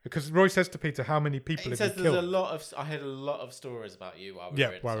 Because Roy says to Peter, how many people He have says you there's killed? a lot of. I heard a lot of stories about you while we were Yeah,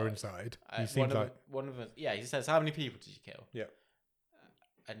 inside. while we're inside. He One seems of like, one of us. Yeah, he says, "How many people did you kill?" Yeah.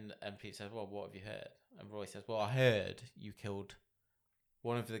 And Pete says, "Well, what have you heard?" And Roy says, "Well, I heard you killed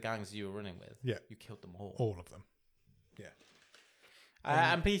one of the gangs you were running with. Yeah. You killed them all." all of them.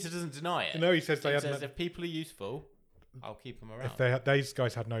 And Peter doesn't deny it. No, he says they He had says, "If people are useful, I'll keep them around." if these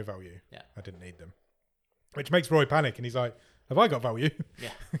guys had no value, Yeah. I didn't need them. Which makes Roy panic, and he's like, have I got value?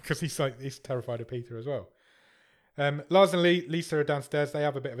 Yeah. Because he's terrified of Peter as well. Lars and Lisa are downstairs. They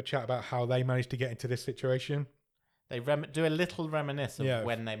have a bit of a chat about how they managed to get into this situation. They do a little reminisce of Yeah.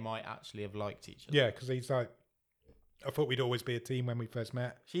 when they might actually have liked each other. Yeah, because he's like, I thought we'd always be a team when we first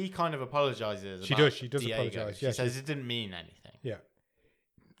met. She kind of apologizes. She about does. She does Diego. apologise. She Yeah, says it didn't mean anything. Yeah.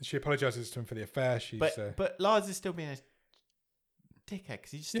 She apologises to him for the affair. She's. But Lars is still being a dickhead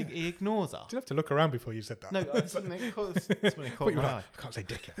because he ignores her. Did you have to look around before you said that? No, that's when it caught But my you were like, eye. I can't say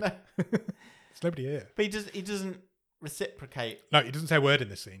dickhead. No. There's nobody here. But he doesn't reciprocate. No, he doesn't say a word in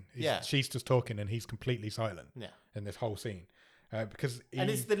this scene. Yeah. She's just talking and he's completely silent Yeah. in this whole scene. Because And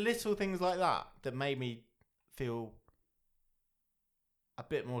it's the little things like that that made me feel a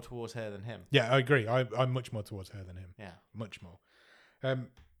bit more towards her than him. Yeah, I agree. I'm much more towards her than him. Yeah. Much more.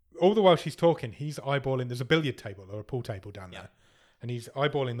 All the while she's talking, he's eyeballing. There's a billiard table or a pool table down there, and he's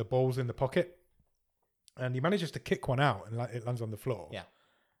eyeballing the balls in the pocket. And he manages to kick one out, and it lands on the floor. Yeah.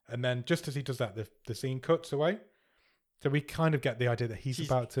 And then just as he does that, the scene cuts away. So we kind of get the idea that he's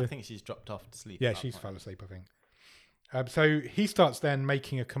about to. I think she's dropped off to sleep. Yeah, at that she's point. fell asleep, I think. So he starts then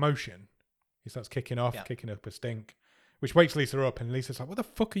making a commotion. He starts kicking off, kicking up a stink, which wakes Lisa up. And Lisa's like, what the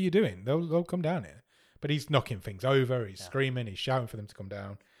fuck are you doing? They'll come down here. But he's knocking things over. He's screaming. He's shouting for them to come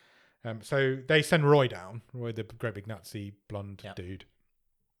down. So they send Roy down. Roy, the great big Nazi blonde dude.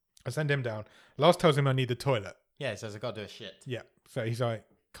 I send him down. Lars tells him I need the toilet. Yeah, he says, I've got to do a shit. Yeah. So he's like,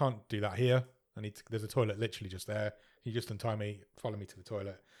 can't do that here. There's a toilet literally just there. He just untie me, follow me to the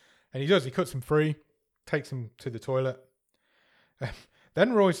toilet. And he does. He cuts him free, takes him to the toilet.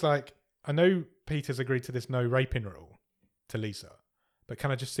 Then Roy's like, I know Peter's agreed to this no raping rule to Lisa, but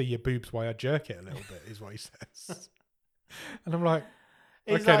can I just see your boobs while I jerk it a little bit, is what he says. And I'm like,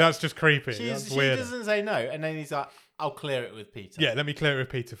 He's okay, like, that's just creepy. That's she weird. doesn't say no. And then he's like, I'll clear it with Peter. Yeah, let me clear it with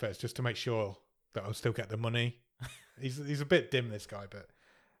Peter first, just to make sure that I'll still get the money. He's a bit dim, this guy, but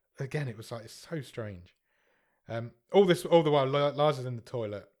again, it was like, it's so strange. All the while, Lars is in the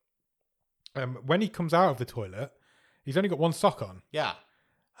toilet. When he comes out of the toilet, he's only got one sock on. Yeah.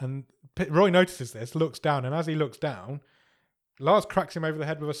 And Roy notices this, looks down, and as he looks down, Lars cracks him over the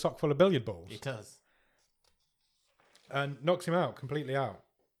head with a sock full of billiard balls. He does. And knocks him out, completely out.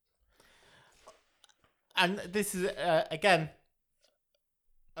 And this is, again,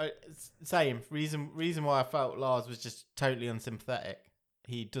 same. Reason why I felt Lars was just totally unsympathetic.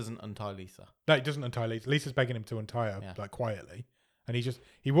 He doesn't untie Lisa. No, he doesn't untie Lisa. Lisa's begging him to untie her, Yeah. like, quietly. And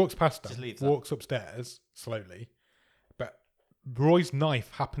he walks past Just her, leaves her. walks upstairs, slowly. But Roy's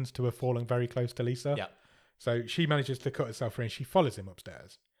knife happens to have fallen very close to Lisa. Yeah. So she manages to cut herself free and she follows him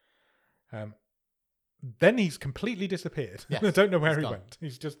upstairs. Then he's completely disappeared. Yes, I don't know where he gone. went.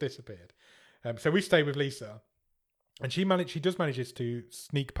 He's just disappeared. So we stay with Lisa. And she does manages to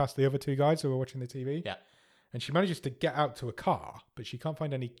sneak past the other two guys who are watching the TV. Yeah. And she manages to get out to a car, but she can't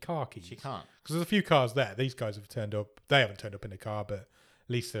find any car keys. She can't. Because there's a few cars there. These guys have turned up. They haven't turned up in a car, but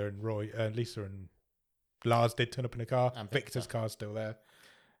Lisa and Lars did turn up in a car. And Victor's Victor. car's still there.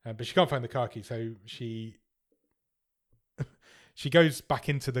 But she can't find the car key, so she goes back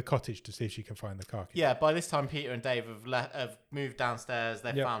into the cottage to see if she can find the car key. Yeah, by this time, Peter and Dave have moved downstairs.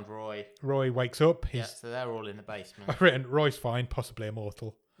 They've Yep. found Roy. Roy wakes up. Yeah, so they're all in the basement. I've written Roy's fine, possibly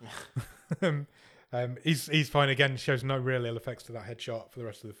immortal. He's fine again. Shows no real ill effects to that headshot for the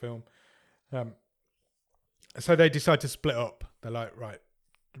rest of the film. So they decide to split up. They're like, right,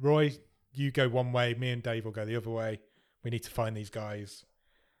 Roy, you go one way. Me and Dave will go the other way. We need to find these guys.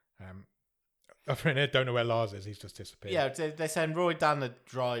 I've written here, don't know where Lars is. He's just disappeared. Yeah, they send Roy down the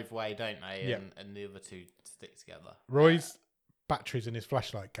driveway, don't they? Yeah. And the other two stick together. Roy's batteries in his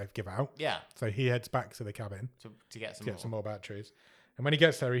flashlight give out. Yeah, So he heads back to the cabin to get some to more. get some more batteries. And when he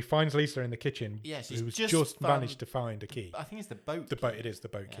gets there, he finds Lisa in the kitchen. Yeah, she's who's just managed to find a key. I think it's the boat. It is the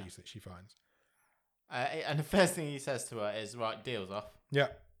boat Yeah. keys that she finds. And the first thing he says to her is, right, deal's off. Yeah.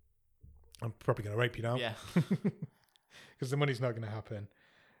 I'm probably going to rape you now. Yeah. Because the money's not going to happen.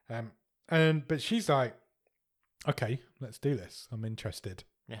 But she's like, okay, let's do this. I'm interested.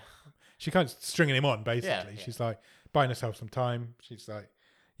 Yeah. She kind of stringing him on, basically. Yeah. She's like buying herself some time. She's like,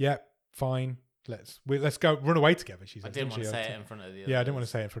 yeah, fine. Let's go run away together. She says, I didn't want to she? say it in front of the others. Yeah, I didn't want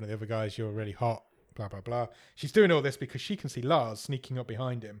to say it in front of the other guys. You're really hot. Blah, blah, blah. She's doing all this because she can see Lars sneaking up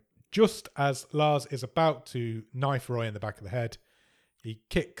behind him. Just as Lars is about to knife Roy in the back of the head, he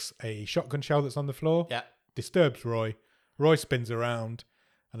kicks a shotgun shell that's on the floor. Yeah. Disturbs Roy. Roy spins around,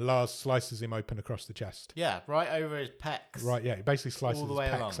 and Lars slices him open across the chest. Yeah, right over his pecs. Right, yeah, he basically slices All the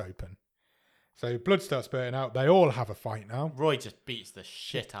his way pecs along. open. So blood starts spurting out. They all have a fight now. Roy just beats the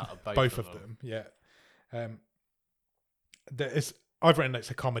shit out of Both of them, yeah. I've written it's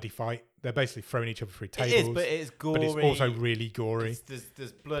a comedy fight. They're basically throwing each other through tables. It is, but it's gory. But it's also really gory.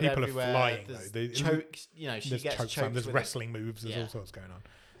 There's blood People everywhere. are flying, There's though. chokes. You know, she There's gets choke choked. slam, there's with wrestling moves, there's Yeah. all sorts going on.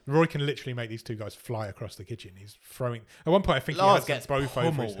 Roy can literally make these two guys fly across the kitchen. He's throwing. At one point, I think Lars he has gets both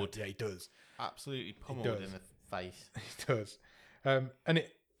over his pummeled. head. Yeah, he does. Absolutely pummeled does. in the face. He does. And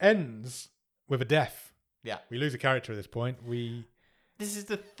it ends with a death. Yeah. We lose a character at this point. This is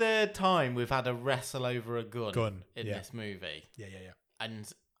the third time we've had a wrestle over a gun, in yeah. this movie. Yeah.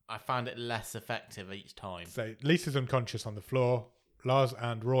 And I found it less effective each time. So Lisa's unconscious on the floor. Lars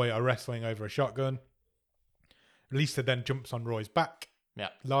and Roy are wrestling over a shotgun. Lisa then jumps on Roy's back. Yeah.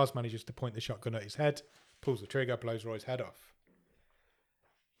 Lars manages to point the shotgun at his head, pulls the trigger, blows Roy's head off.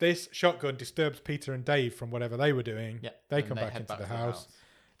 This shotgun disturbs Peter and Dave from whatever they were doing. Yeah. They and come back head into the to house.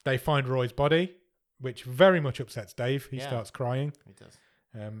 They find Roy's body, which very much upsets Dave. He Yeah. starts crying. He does.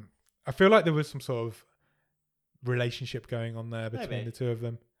 I feel like there was some sort of relationship going on there between Maybe. the two of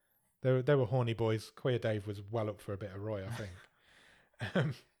them. They were horny boys. Queer Dave was well up for a bit of Roy, I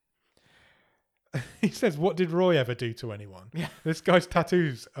think. He says, "What did Roy ever do to anyone?" Yeah. This guy's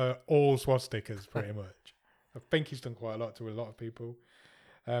tattoos are all swastikas, pretty much. I think he's done quite a lot to a lot of people.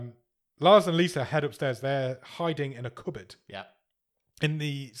 Lars and Lisa head upstairs. They're hiding in a cupboard Yeah. in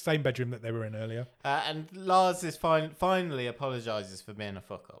the same bedroom that they were in earlier. And Lars is finally apologises for being a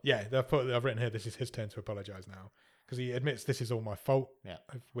fuck up. Yeah, I've written here. This is his turn to apologise now because he admits this is all my fault. Yeah.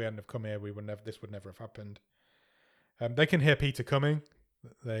 If we hadn't have come here, this would never have happened. They can hear Peter coming.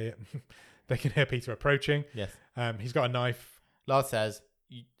 They They can hear Peter approaching. Yes. He's got a knife. Lars says,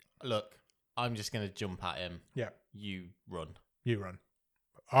 "Look, I'm just going to jump at him. Yeah. You run. You run.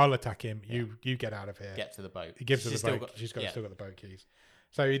 I'll attack him. Yeah. You get out of here. Get to the boat." He gives her She's the still boat. She's got yeah. still got the boat keys.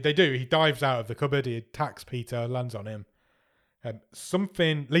 So they do. He dives out of the cupboard. He attacks Peter. Lands on him.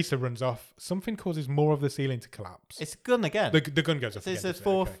 Lisa runs off. Something causes more of the ceiling to collapse. It's a gun again. The gun goes off. So it's again, a doesn't it?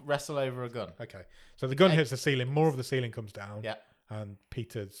 fourth Okay. wrestle over a gun. Okay. So the gun hits the ceiling. More of the ceiling comes down. Yeah. And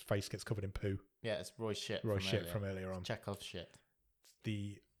Peter's face gets covered in poo. Yeah, it's Roy's shit. From earlier on. Chekhov's shit.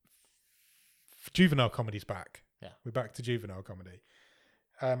 The juvenile comedy's back. Yeah. We're back to juvenile comedy.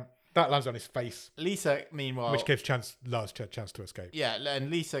 That lands on his face, Lisa, meanwhile, which gives Lars a chance to escape. Yeah, and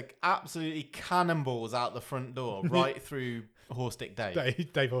Lisa absolutely cannonballs out the front door right through Horstick Dave.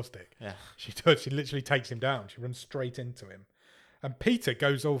 Dave Horstick. Yeah. She does. She literally takes him down. She runs straight into him. And Peter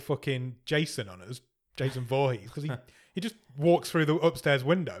goes all fucking Jason on us, Jason Voorhees, because he just walks through the upstairs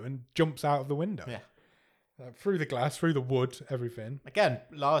window and jumps out of the window. Yeah. Through the glass, through the wood, everything. Again,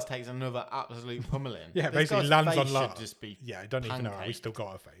 Lars takes another absolute pummeling. Yeah, This basically guy's lands face on should Lars. just be Yeah, I don't even know how he pancaked. still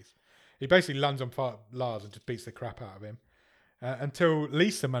got a face. He basically lands on Lars and just beats the crap out of him. Until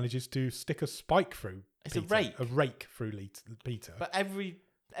Lisa manages to stick a spike through It's Peter. a rake. A rake through Peter. But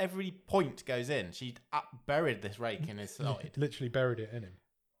every point goes in. She buried this rake in his side. Literally buried it in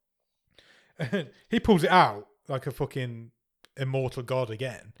him. He pulls it out like a fucking immortal god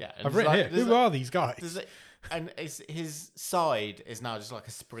again. Yeah, and I've there's written like- here. there's Who like- are these guys? And his side is now just like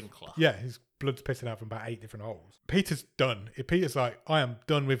a sprinkler. Yeah, his blood's pissing out from about 8 different holes. Peter's done. Peter's like, I am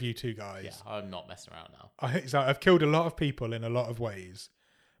done with you two guys. Yeah, I'm not messing around now. He's like, I've killed a lot of people in a lot of ways,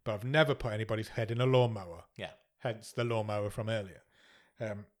 but I've never put anybody's head in a lawnmower. Yeah. Hence the lawnmower from earlier.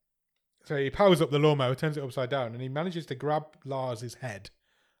 So he powers up the lawnmower, turns it upside down, and he manages to grab Lars's head,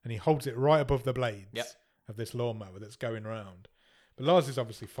 and he holds it right above the blades of this lawnmower that's going round. But Lars is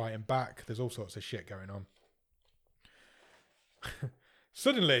obviously fighting back. There's all sorts of shit going on.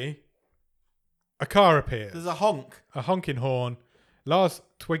 Suddenly, a car appears. There's a honk. A honking horn. Lars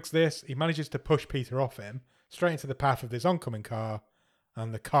twigs this. He manages to push Peter off him, straight into the path of this oncoming car,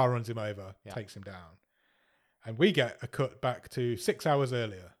 and the car runs him over, takes him down. And we get a cut back to 6 hours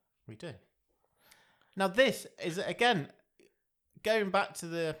earlier. We do. Now this is, again, going back to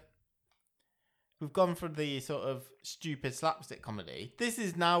the... We've gone from the sort of stupid slapstick comedy. This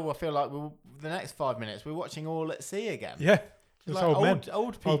is now, I feel like, the next 5 minutes, we're watching All at Sea again. Yeah. It's It's like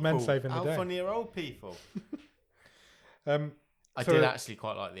old people. Old men saving the How day. funny are old people? I So did actually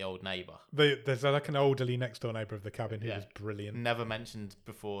quite like the old neighbour. There's like an elderly next door neighbour of the cabin who Yeah. was brilliant. Never mentioned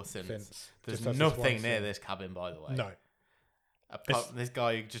before since. There's Just has this nothing one near scene. this cabin, by the way. No. Apart from this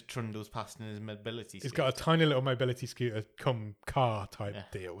guy who just trundles past in his mobility He's scooter. got a tiny little mobility scooter come car type Yeah.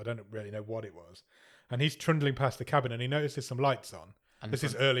 deal. I don't really know what it was. And he's trundling past the cabin and he notices some lights on. And This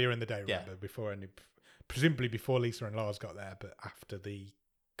is earlier in the day, Yeah. remember? Presumably before Lisa and Lars got there, but after the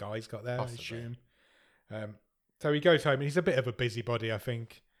guys got there, Possibly. I assume. So he goes home and he's a bit of a busybody, I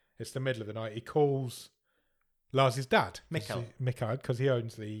think. It's the middle of the night. He calls Lars's dad. Mikkel. Because he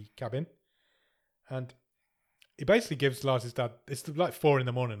owns the cabin. And he basically gives Lars's dad, it's like 4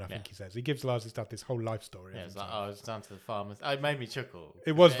 a.m, I think he says. He gives Lars's dad this whole life story. Yeah, of it's like, himself. I was down to the pharmacy. It made me chuckle.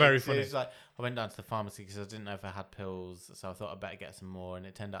 It was very funny. It was like, I went down to the pharmacy because I didn't know if I had pills, so I thought I'd better get some more, and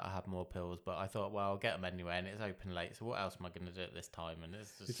it turned out I had more pills, but I thought, well, I'll get them anyway, and it's open late, so what else am I going to do at this time? And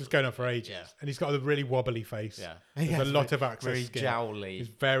It's just going on for ages. Yeah. And he's got a really wobbly face. Yeah. There's a lot of excess very skin. jowly. He's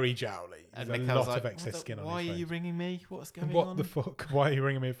very jowly. And There's a Mikkel's lot like, of excess skin on why his are face. you ringing me? What's going What on? the fuck? Why are you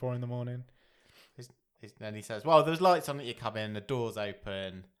ringing me at 4 a.m? Then he says, well, there's lights on at your cabin, the door's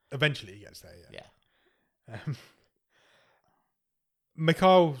open. Eventually he gets there, yeah. Yeah.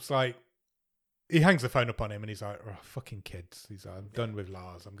 Mikhail's like, he hangs the phone up on him and he's like, oh, fucking kids. He's like, I'm done with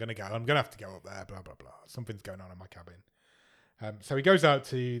Lars. I'm going to go. I'm going to have to go up there, blah, blah, blah. Something's going on in my cabin. So he goes out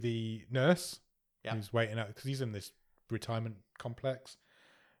to the nurse who's waiting out because he's in this retirement complex.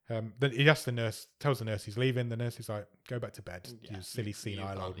 Then he asks the nurse, tells the nurse he's leaving. The nurse is like, go back to bed. Yeah, You silly, senile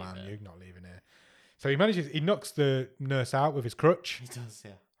can't old leave man. here." You're not leaving here. So he knocks the nurse out with his crutch. He does,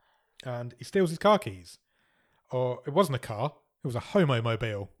 yeah. And he steals his car keys. Or it wasn't a car, it was a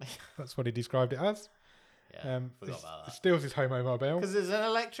homo-mobile. That's what he described it as. Yeah, forgot He about that. steals his homo-mobile. Because it's an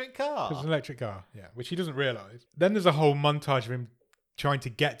electric car. It's an electric car, yeah, which he doesn't realise. Then there's a whole montage of him trying to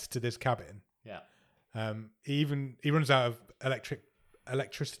get to this cabin. Yeah. He runs out of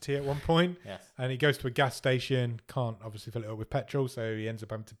electricity at one point. Yes. And he goes to a gas station, can't obviously fill it up with petrol, so he ends up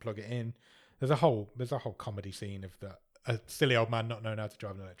having to plug it in. There's a whole comedy scene of a silly old man not knowing how to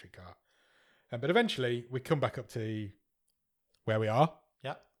drive an electric car. But eventually we come back up to where we are.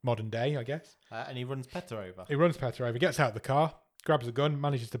 Yeah. Modern day, I guess. And he runs Petter over. He runs Petter over, gets out of the car, grabs a gun,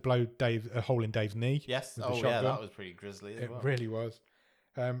 manages to blow a hole in Dave's knee. Yes. with the Oh, yeah, shotgun. that was pretty grisly as It well. really was.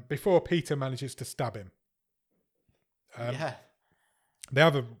 Before Peter manages to stab him. Yeah. They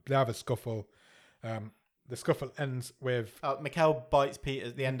have a scuffle. The scuffle ends with Mikhail bites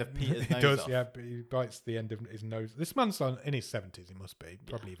the end of Peter's he nose does, off. yeah. But he bites the end of his nose. This man's in his 70s. He must be,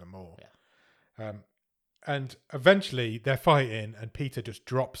 probably even more. Yeah. And eventually they're fighting, and Peter just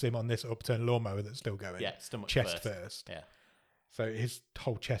drops him on this upturned lawnmower that's still going. Yeah, stomach chest first. Yeah. So his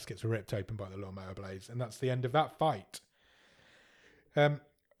whole chest gets ripped open by the lawnmower blades, and that's the end of that fight.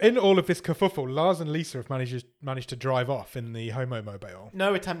 In all of this kerfuffle, Lars and Lisa have managed to drive off in the Homo mobile.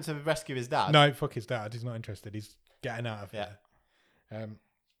 No attempt to rescue his dad. No, fuck his dad. He's not interested. He's getting out of there.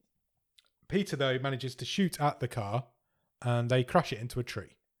 Peter, though, manages to shoot at the car, and they crash it into a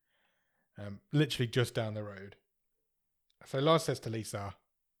tree. Literally just down the road. So Lars says to Lisa,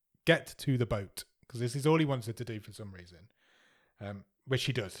 get to the boat, because this is all he wants her to do for some reason. Which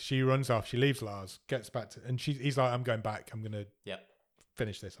she does. She runs off. She leaves Lars, gets back to, and he's like, I'm going back. I'm going to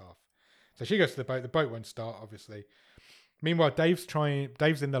finish this off. So she goes to the boat. The boat won't start, obviously. Meanwhile, Dave's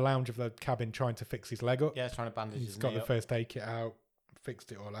in the lounge of the cabin trying to fix his leg up. Yeah, he's trying to bandage his knee. He's got the first aid kit out,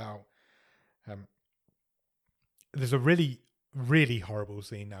 fixed it all out. There's a really, really horrible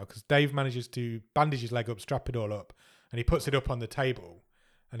scene now, because Dave manages to bandage his leg up, strap it all up, and he puts it up on the table,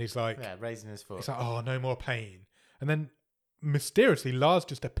 and he's like, raising his foot. He's like, oh, no more pain. And then mysteriously, Lars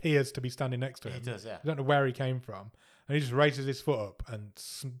just appears to be standing next to him. He does, yeah. I don't know where he came from. And he just raises his foot up and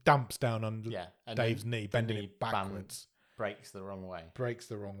stamps down on Dave's knee, bending it backwards. Breaks the wrong way.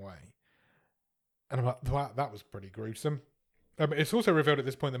 And I'm like, that was pretty gruesome. It's also revealed at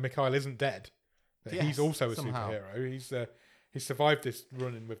this point that Mikhail isn't dead. That he's also a superhero. He's survived this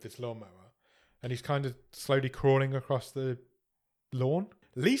run-in with this lawnmower. And he's kind of slowly crawling across the lawn.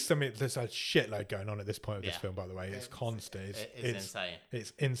 Lisa, there's a shitload going on at this point of this film, by the way. It's constant. It's insane.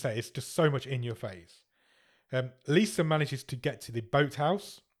 It's insane. It's just so much in your face. Lisa manages to get to the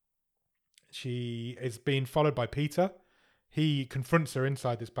boathouse. She is being followed by Peter. He confronts her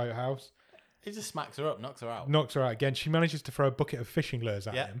inside this boathouse. He just smacks her up, knocks her out. Knocks her out again. She manages to throw a bucket of fishing lures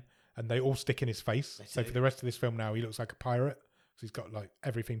at him, and they all stick in his face. So for the rest of this film now, he looks like a pirate. So he's got like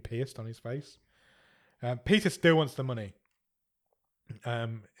everything pierced on his face. Peter still wants the money.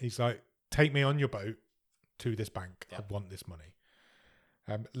 He's like, take me on your boat to this bank. I want this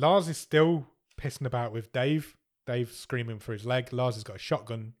money. Lars is still pissing about with Dave. Dave's screaming for his leg. Lars has got a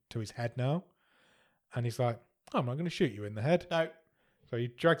shotgun to his head now. And he's like, oh, I'm not going to shoot you in the head. No. So he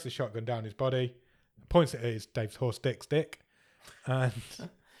drags the shotgun down his body, points it at Dave's horse dick, and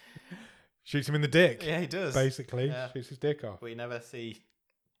shoots him in the dick. Yeah, he does. Basically, shoots his dick off. We never see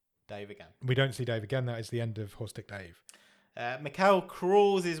Dave again. We don't see Dave again. That is the end of Horse Dick Dave. Mikhail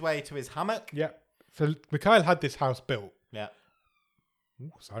crawls his way to his hammock. Yeah. So Mikhail had this house built. Yeah.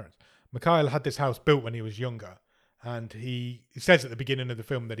 Ooh, sirens. Mikhail had this house built when he was younger. And he says at the beginning of the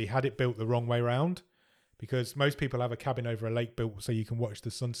film that he had it built the wrong way round. Because most people have a cabin over a lake built so you can watch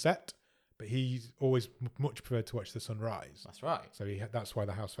the sunset. But he's always much preferred to watch the sunrise. That's right. So that's why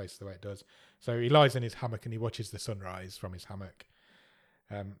the house faces the way it does. So he lies in his hammock and he watches the sunrise from his hammock.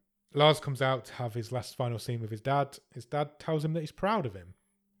 Lars comes out to have his last final scene with his dad. His dad tells him that he's proud of him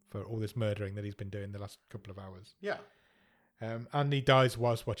for all this murdering that he's been doing the last couple of hours. Yeah. And he dies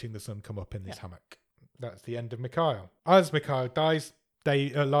whilst watching the sun come up in his hammock. That's the end of Mikhail. As Mikhail dies,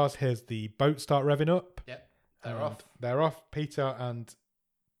 Lars hears the boat start revving up. Yeah, they're off. They're off. Peter and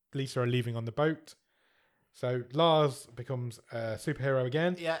Lisa are leaving on the boat. So Lars becomes a superhero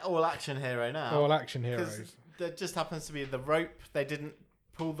again. Yeah, all action hero now. All action heroes. There just happens to be the rope. They didn't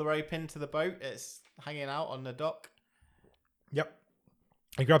pull the rope into the boat. It's hanging out on the dock. Yep.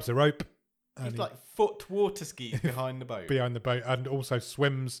 He grabs a rope. He's like foot water skis behind the boat. Behind the boat, and also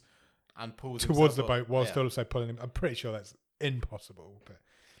swims and pulls towards the boat whilst also pulling him. I'm pretty sure that's impossible, but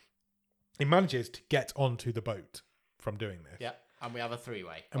he manages to get onto the boat from doing this. Yeah, and we have a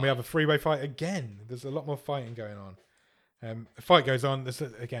three-way. And we have a three-way fight again. There's a lot more fighting going on. The fight goes on. It's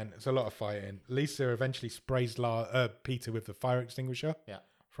a lot of fighting. Lisa eventually sprays Peter with the fire extinguisher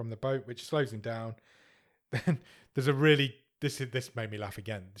from the boat, which slows him down. Then there's a really... This made me laugh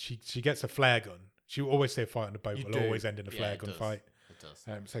again. She gets a flare gun. She always say a fight on a boat will always end in a flare gun fight. It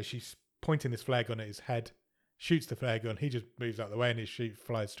does. So she's pointing this flare gun at his head, shoots the flare gun. He just moves out of the way and his shoot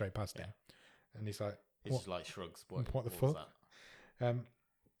flies straight past him. And he's like... He just like shrugs. What the fuck?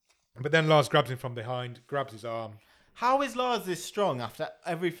 But then Lars grabs him from behind, grabs his arm. How is Lars this strong after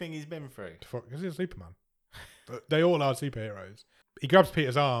everything he's been through? Because he's a Superman. But they all are superheroes. He grabs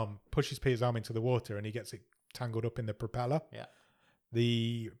Peter's arm, pushes Peter's arm into the water, and he gets it tangled up in the propeller. Yeah.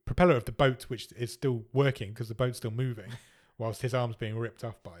 The propeller of the boat, which is still working because the boat's still moving, whilst his arm's being ripped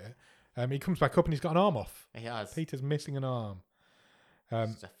off by it. He comes back up and he's got an arm off. He has. Peter's missing an arm.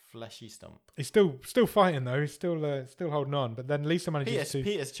 Just a fleshy stump. He's still fighting though. He's still holding on. But then Lisa manages to.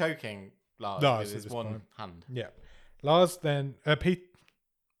 Peter's choking Lars with his one hand. Yeah.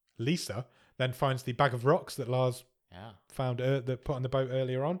 Lisa then finds the bag of rocks that Lars found that put on the boat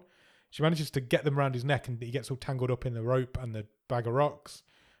earlier on. She manages to get them around his neck, and he gets all tangled up in the rope and the bag of rocks,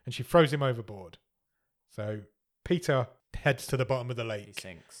 and she throws him overboard. So Peter heads to the bottom of the lake.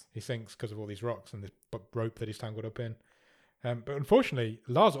 He sinks because of all these rocks and this rope that he's tangled up in. But unfortunately,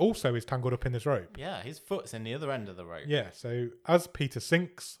 Lars also is tangled up in this rope. Yeah, his foot's in the other end of the rope. Yeah, so as Peter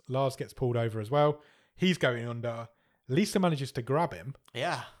sinks, Lars gets pulled over as well. He's going under. Lisa manages to grab him.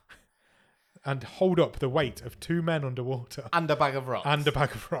 Yeah. And hold up the weight of 2 men underwater. And a bag of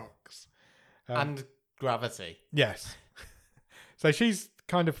rocks. And gravity. Yes. So she's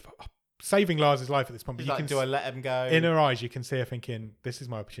kind of saving Lars' life at this point. She's like, do I let him go? In her eyes, you can see her thinking, this is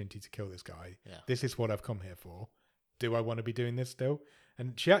my opportunity to kill this guy. Yeah. This is what I've come here for. Do I want to be doing this still?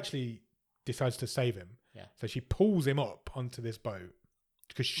 And she actually decides to save him. Yeah. So she pulls him up onto this boat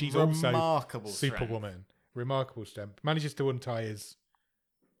because she's Remarkable also Superwoman. Remarkable strength. Manages to untie his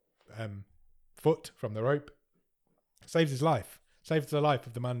foot from the rope. Saves his life. Saves the life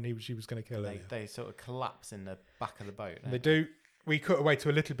of the man she was going to kill. They sort of collapse in the back of the boat. They do. We cut away to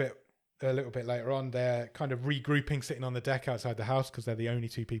a little bit later on. They're kind of regrouping, sitting on the deck outside the house because they're the only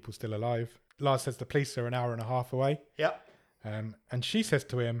 2 people still alive. Lars says the police are an hour and a half away. Yep. And she says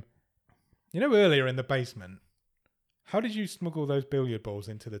to him, earlier in the basement, how did you smuggle those billiard balls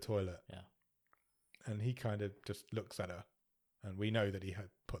into the toilet? Yeah. And he kind of just looks at her, and we know that he had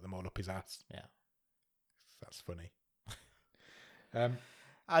put them all up his ass. Yeah. That's funny. And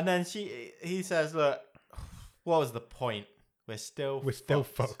then he says, look, what was the point? We're still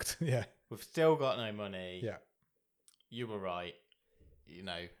fucked. Yeah. We've still got no money. Yeah. You were right.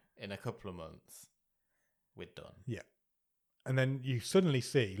 In a couple of months, we're done. Yeah. And then you suddenly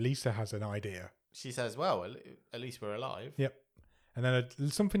see Lisa has an idea. She says, well, at least we're alive. Yep. And then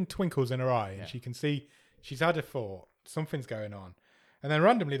something twinkles in her eye, and she can see she's had a thought. Something's going on. And then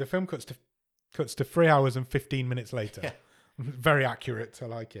randomly the film cuts to 3 hours and 15 minutes later. Yeah. Very accurate. I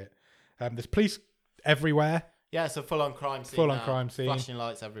like it. There's police everywhere. Yeah, it's a full-on crime scene. Crime scene. Flashing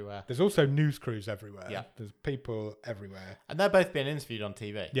lights everywhere. There's also news crews everywhere. Yeah. There's people everywhere. And they're both being interviewed on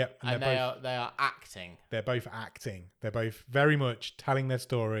TV. Yep. And they are acting. They're both acting. They're both very much telling their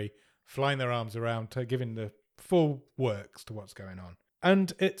story, flying their arms around, giving the full works to what's going on.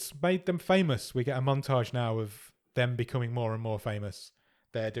 And it's made them famous. We get a montage now of them becoming more and more famous.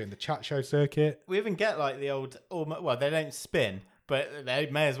 They're doing the chat show circuit. We even get like the old, well, they don't spin, but they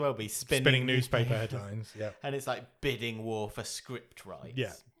may as well be spinning newspaper headlines. Yeah. And it's like bidding war for script rights.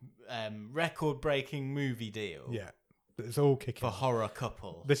 Yeah. Record-breaking movie deal. Yeah. It's all kicking. For horror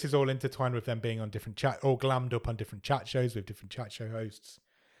couple. This is all intertwined with them being on different all glammed up on different chat shows with different chat show hosts.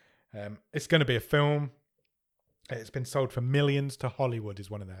 It's going to be a film. It's been sold for millions to Hollywood is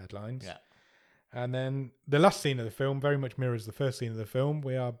one of the headlines. Yeah. And then the last scene of the film very much mirrors the first scene of the film.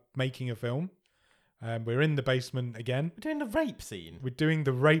 We are making a film. We're in the basement again. We're doing the rape scene. We're doing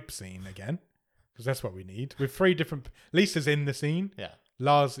the rape scene again because that's what we need. With 3 different... Lisa's in the scene. Yeah.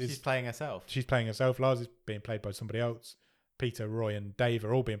 She's playing herself. She's playing herself. Lars is being played by somebody else. Peter, Roy and Dave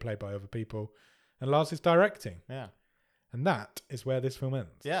are all being played by other people. And Lars is directing. Yeah. And that is where this film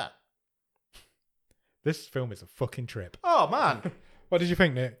ends. Yeah. This film is a fucking trip. Oh, man. What did you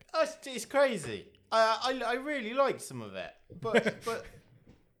think, Nick? It's crazy. I really liked some of it. But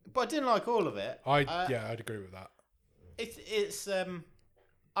I didn't like all of it. I'd agree with that. It's I'm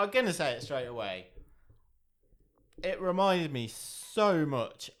gonna say it straight away. It reminded me so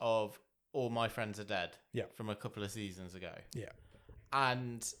much of All My Friends Are Dead. Yeah. From a couple of seasons ago. Yeah.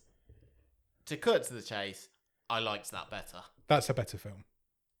 And to cut to the chase, I liked that better. That's a better film.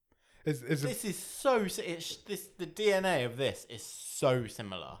 The DNA of this is so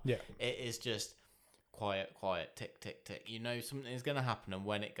similar. Yeah. It is just quiet, tick, tick, tick. You know something is going to happen, and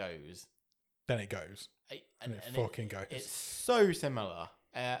when it goes, then it goes. And it fucking goes. It's so similar.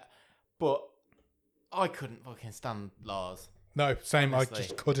 But I couldn't fucking stand Lars. No, same. Honestly. I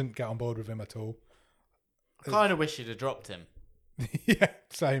just couldn't get on board with him at all. I kind of wish you'd have dropped him. Yeah,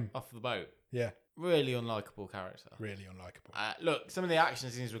 same. Off the boat. Yeah. Really unlikable character. Really unlikable. Look, some of the action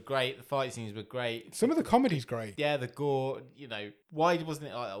scenes were great. The fight scenes were great. Some of the comedy's great. Yeah, the gore. Why wasn't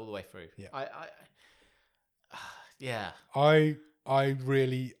it like that all the way through? Yeah. Yeah. I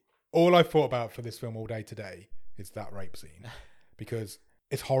really, all I thought about for this film all day today is that rape scene because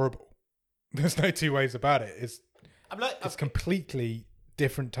it's horrible. There's no two ways about it. It's completely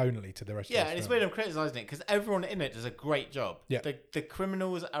different tonally to the rest. Yeah, of and the it's film. weird I'm criticising it because everyone in it does a great job. Yeah. The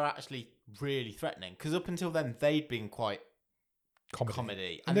criminals are actually really threatening because up until then they'd been quite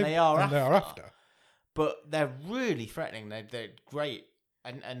comedy and they are after. But they're really threatening. They're great,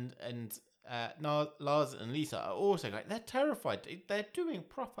 and Lars and Lisa are also great. They're terrified. They're doing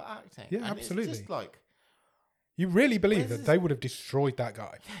proper acting. Yeah, and absolutely. It's just like You really believe that they would have destroyed that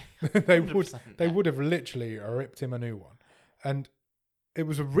guy? They would have literally ripped him a new one. And it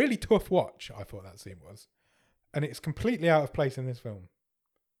was a really tough watch. I thought that scene was, and it's completely out of place in this film,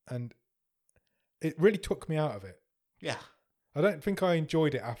 and it really took me out of it. Yeah, I don't think I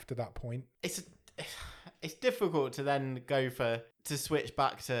enjoyed it after that point. It's difficult to then to switch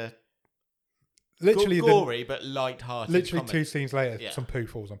back to literally gory but light-hearted. Literally comedy. 2 scenes later, some poo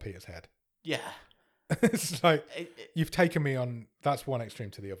falls on Peter's head. Yeah, it's like you've taken me on. That's one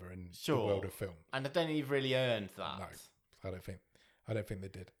extreme to the other in the world of film, and I don't think you've really earned that. No, I don't think they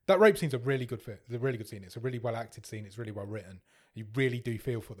did. That rape scene's a really good fit. It's a really good scene. It's a really well acted scene. It's really well written. You really do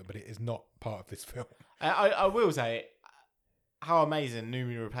feel for them, but it is not part of this film. I will say how amazing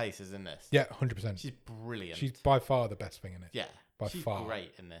Noomi Rapace is in this. Yeah, 100%. She's brilliant. She's by far the best thing in it. Yeah, she's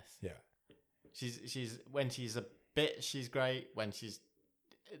great in this. Yeah, she's when she's a bitch, she's great. When she's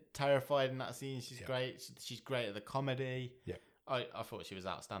terrified in that scene, she's great. She's great at the comedy. Yeah, I thought she was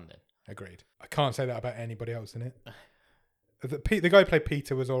outstanding. Agreed. I can't say that about anybody else in it. The guy who played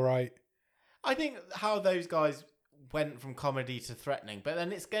Peter was all right. I think how those guys went from comedy to threatening, but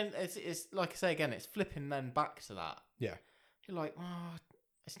then it's like I say again, it's flipping then back to that. Yeah, you're like, oh,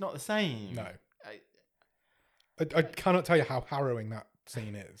 it's not the same. No, I cannot tell you how harrowing that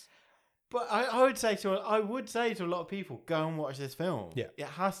scene is. But I would say to a lot of people, go and watch this film. Yeah, it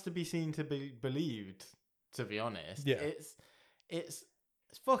has to be seen to be believed. To be honest, yeah, it's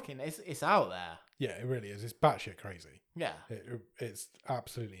fucking it's out there. Yeah, it really is. It's batshit crazy. Yeah, it's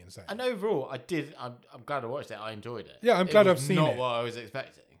absolutely insane. And overall, I'm glad I watched it. I enjoyed it. Yeah, I'm glad I've seen it. Not what I was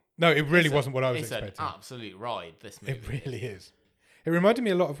expecting. No, it really wasn't what I was expecting. It's an absolute ride. This movie. It really is. It reminded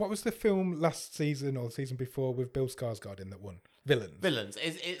me a lot of what was the film last season or the season before with Bill Skarsgård in that one? Villains.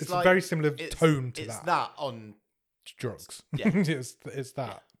 It's like, a very similar tone to that. It's that on drugs. Yeah, it's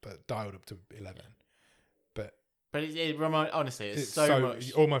that, but dialed up to 11. But honestly, it's so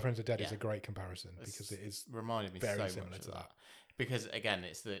much. All My Friends Are Dead is a great comparison because it is reminded me very so similar much to that. Because again,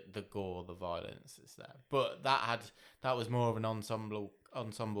 it's the gore, the violence, it's there. But that was more of an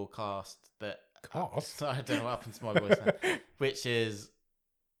ensemble cast that. Cast? I don't know what happened to my voice now. Which is,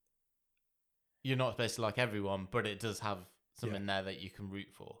 you're not supposed to like everyone, but it does have something there that you can root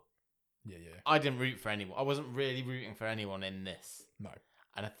for. Yeah. I didn't root for anyone. I wasn't really rooting for anyone in this. No.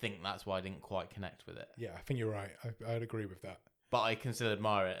 And I think that's why I didn't quite connect with it. Yeah, I think you're right. I'd agree with that. But I can still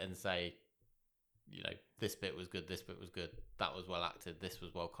admire it and say, this bit was good, this bit was good, that was well acted, this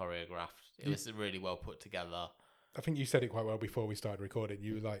was well choreographed, it was really well put together. I think you said it quite well before we started recording.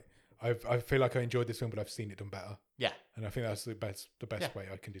 You were like, I feel like I enjoyed this film, but I've seen it done better. Yeah. And I think that's the best way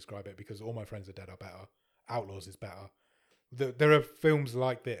I can describe it, because All My Friends Are Dead are better. Outlaws is better. There are films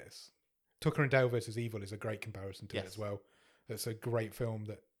like this. Tucker and Dale versus Evil is a great comparison to it as well. It's a great film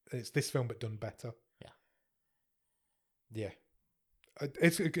it's this film but done better. Yeah.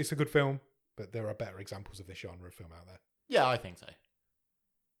 It's a good film, but there are better examples of this genre of film out there. Yeah, I think so.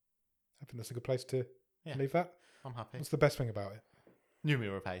 I think that's a good place to leave that. I'm happy. What's the best thing about it? Noomi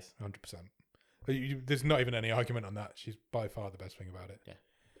Rapace. 100%. There's not even any argument on that. She's by far the best thing about it. Yeah.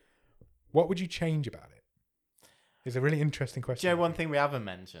 What would you change about it? It's a really interesting question. Do you know one thing we haven't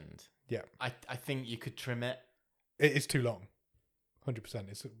mentioned? Yeah. I think you could trim it. It is too long. 100%.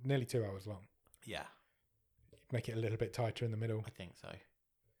 It's nearly 2 hours long. Yeah. Make it a little bit tighter in the middle. I think so.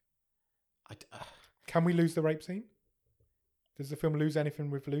 Can we lose the rape scene? Does the film lose anything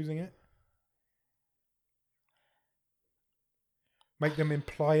with losing it? Make them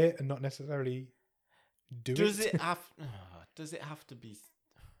imply it and not necessarily do it? Does it have to be?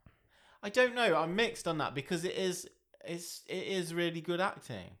 I don't know. I'm mixed on that because it is really good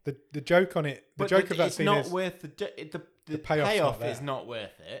acting. The joke on it, the joke of that scene is is not worth the payoff is not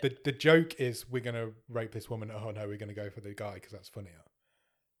worth it. The joke is we're going to rape this woman. Oh no, we're going to go for the guy because that's funnier.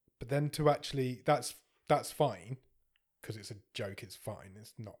 But then to actually, that's fine because it's a joke. It's fine.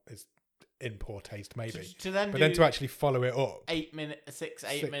 It's in poor taste maybe. But then to actually follow it up, 8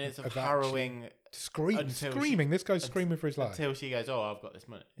 minutes of harrowing screaming. This guy's screaming for his life until she goes, "Oh, I've got this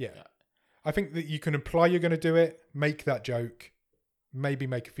money." Yeah. I think that you can imply you're going to do it, make that joke, maybe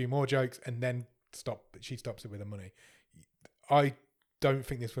make a few more jokes, and then stop. She stops it with the money. I don't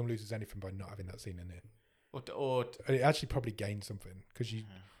think this film loses anything by not having that scene in it. Or it actually probably gains something because you.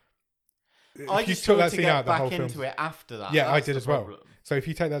 I if you just took struggled that to scene get out, the back whole into film. it after that. Yeah, I That's did the as well. problem. So if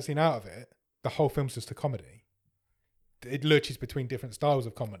you take that scene out of it, the whole film's just a comedy. It lurches between different styles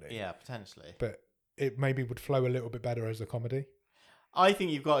of comedy. Yeah, potentially. But it maybe would flow a little bit better as a comedy. I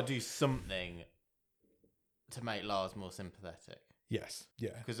think you've got to do something to make Lars more sympathetic. Yes.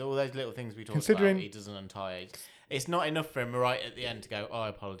 Yeah. Because all those little things we talked Considering- about, he doesn't untie. It's not enough for him right at the end to go, oh, I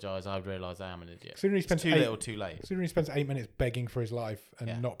apologise, I realise I am an idiot. Considering he It's spends too little, too late. Considering he spends 8 minutes begging for his life and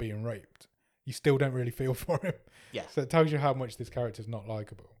Yeah. not being raped, you still don't really feel for him. Yeah. So it tells you how much this character's not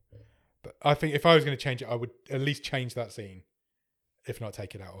likable. But I think if I was going to change it, I would at least change that scene, if not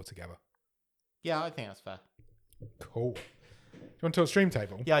take it out altogether. Yeah, I think that's fair. Cool. Do you want to talk stream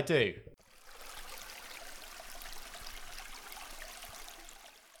table? Yeah, I do.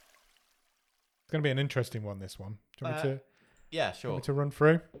 It's going to be an interesting one, this one. Do you want me to? Yeah, Want sure. me to run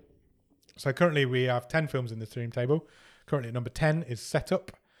through? So currently we have 10 films in the stream table. Currently at number 10 is Set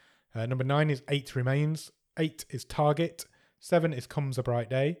Up. Number 9 is 8 Remains. 8 is Target. 7 is Comes a Bright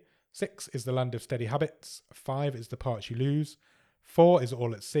Day. 6 is The Land of Steady Habits. 5 is The Parts You Lose. 4 is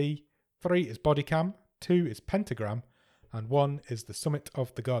All at Sea. 3 is Bodycam. 2 is Pentagram. And 1 is The Summit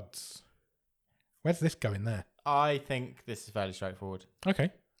of the Gods. Where's this going there? I think this is fairly straightforward.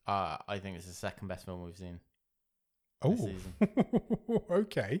 Okay. I think it's the second best film we've seen Oh, this season.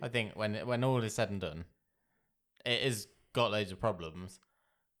 okay. I think when all is said and done, it has got loads of problems,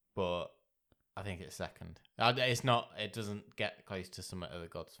 but I think it's second. It's not. It doesn't get close to Summit of the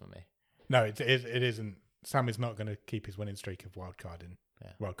Gods for me. No, it isn't. Sam is not going to keep his winning streak of wildcard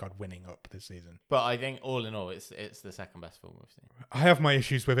winning up this season. But I think all in all, it's the second best film we've seen. I have my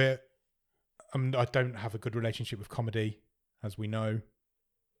issues with it. I don't have a good relationship with comedy, as we know.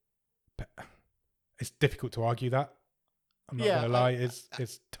 But it's difficult to argue that. I'm not going to lie.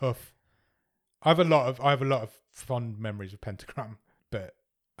 It's tough. I have a lot of fond memories of Pentagram, but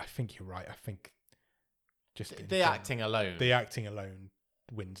I think you're right. I think just The acting alone. the acting alone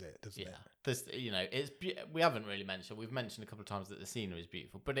wins it, doesn't it? This, we haven't really mentioned. We've mentioned a couple of times that the scenery is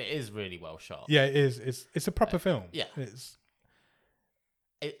beautiful, but it is really well shot. Yeah, it is. It's a proper film. Yeah. It's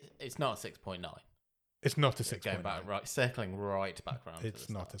not a 6.9. It's not a 6.9. Going back right, circling right back round. It's to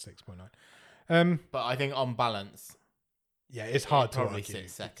the not start. a 6.9. But I think on balance, Yeah, it's hard it to probably argue.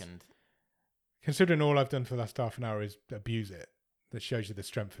 sits second. Considering all I've done for the last half an hour is abuse it, that shows you the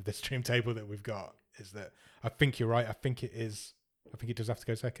strength of this stream table that we've got. Is that I think you're right. I think it is. I think it does have to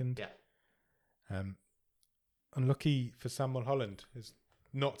go second. Yeah. Unlucky for Sam Mulholland is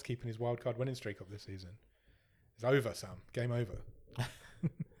not keeping his wildcard winning streak up this season. It's over, Sam. Game over.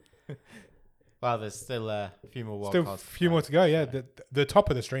 Well, there's still a few more Still wildcards. a few more to go. Yeah, the top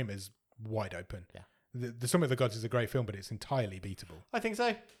of the stream is wide open. Yeah. The Summit of the Gods is a great film, but it's entirely beatable. I think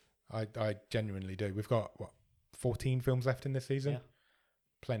so. I genuinely do. We've got 14 films left in this season. Yeah.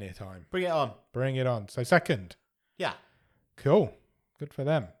 Plenty of time. Bring it on. Bring it on. So second. Yeah. Cool. Good for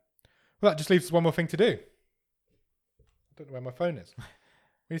them. Well, that just leaves us one more thing to do. I don't know where my phone is.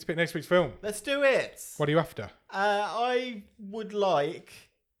 We need to pick next week's film. Let's do it. What are you after? I would like.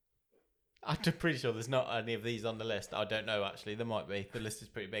 I'm pretty sure there's not any of these on the list. I don't know, actually. There might be. The list is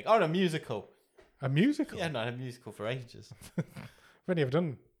pretty big. Oh, no, musical. A musical? Yeah, no, a musical for ages. I've only ever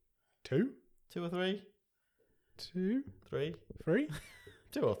done 2? 2 or 3? 2? 3? 3?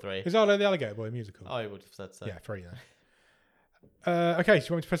 2 or 3. Is Arlo the Alligator Boy a musical? I would have said so. Yeah, 3 then. Okay, so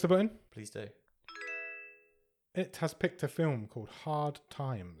you want me to press the button? Please do. It has picked a film called Hard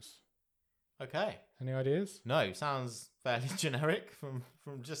Times. Okay. Any ideas? No, sounds fairly generic from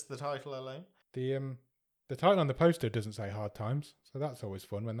just the title alone. The title on the poster doesn't say Hard Times, so that's always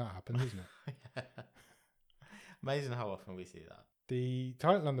fun when that happens, isn't it? Amazing how often we see that. The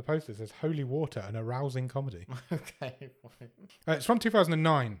title on the poster says Holy Water, an arousing comedy. Okay. It's from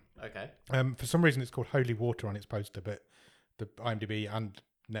 2009. Okay. For some reason, it's called Holy Water on its poster, but the IMDb and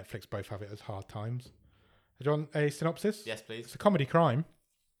Netflix both have it as Hard Times. Do you want a synopsis? Yes, please. It's a comedy crime.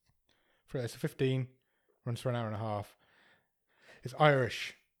 It's a 15, runs for an hour and a half. It's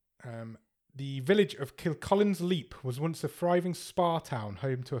Irish. The village of Kilcollins Leap was once a thriving spa town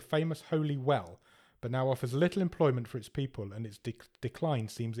home to a famous holy well, but now offers little employment for its people, and its decline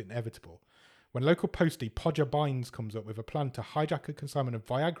seems inevitable. When local postie Podger Bynes comes up with a plan to hijack a consignment of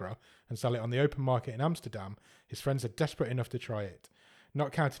Viagra and sell it on the open market in Amsterdam, his friends are desperate enough to try it.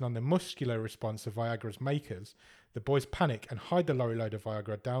 Not counting on the muscular response of Viagra's makers, the boys panic and hide the lorry load of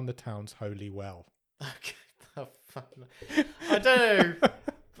Viagra down the town's holy well. Okay. I don't know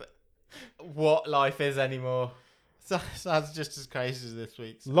what life is anymore. Sounds just as crazy as this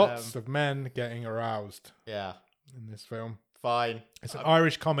week's. Lots of men getting aroused Yeah. in this film. Fine. It's an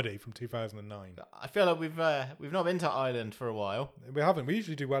Irish comedy from 2009. I feel like we've not been to Ireland for a while. We haven't. We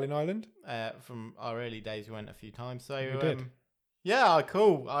usually do well in Ireland. From our early days, we went a few times. So We did. yeah,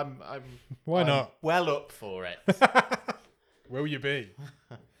 cool. Why I'm not? well up for it. Will you be?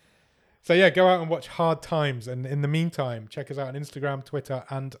 So yeah, go out and watch Hard Times, and in the meantime, check us out on Instagram, Twitter,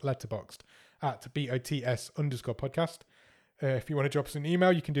 and Letterboxd at BOTS_podcast. If you want to drop us an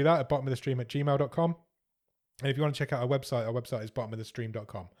email, you can do that at bottomofthestream@gmail.com. And if you want to check out our website is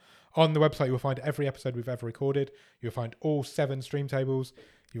bottomofthestream.com. On the website, you will find every episode we've ever recorded. You'll find all 7 stream tables.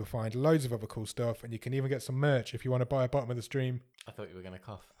 You'll find loads of other cool stuff, and you can even get some merch if you want to buy a Bottom of the Stream. I thought you were going to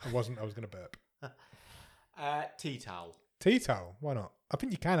cough. I wasn't. I was going to burp. Tea towel. Tea towel. Why not? I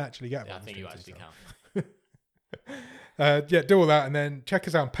think you can actually get one. Yeah, I think you actually can. Yeah, do all that, and then check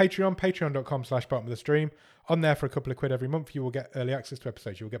us out on Patreon, patreon.com/bottomofthestream. On there for a couple of quid every month, you will get early access to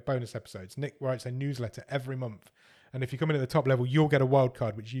episodes. You will get bonus episodes. Nick writes a newsletter every month. And if you come in at the top level, you'll get a wild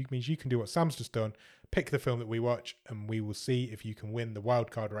card, which means you can do what Sam's just done, pick the film that we watch, and we will see if you can win the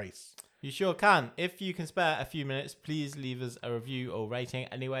wild card race. You sure can. If you can spare a few minutes, please leave us a review or rating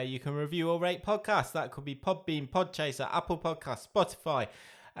anywhere you can review or rate podcasts. That could be Podbean, Podchaser, Apple Podcasts, Spotify,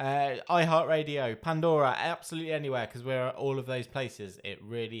 iHeartRadio, Pandora, absolutely anywhere, because we're at all of those places. It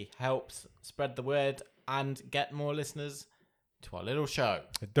really helps spread the word and get more listeners to our little show.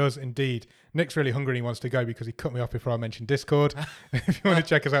 It does indeed. Nick's really hungry and he wants to go because he cut me off before I mentioned Discord. If you want to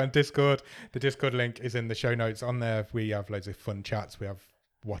check us out on Discord, the Discord link is in the show notes. On there, we have loads of fun chats. We have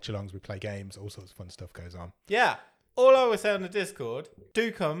watch-alongs, we play games, all sorts of fun stuff goes on. Yeah. All I would say on the Discord,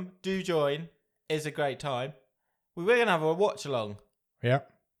 do come, do join. It's a great time. We were going to have a watch-along. Yeah.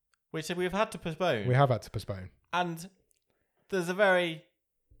 Which we've had to postpone. We have had to postpone. And there's a very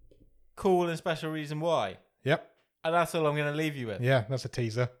cool and special reason why. Yep. And that's all I'm going to leave you with. Yeah, that's a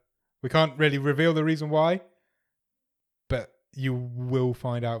teaser. We can't really reveal the reason why, but you will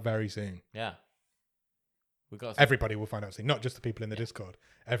find out very soon. Yeah. Everybody will find out soon. Not just the people in the Discord.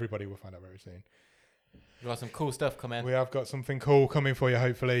 Everybody will find out very soon. We've got some cool stuff coming. We have got something cool coming for you,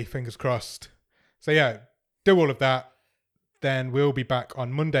 hopefully. Fingers crossed. So yeah, do all of that. Then we'll be back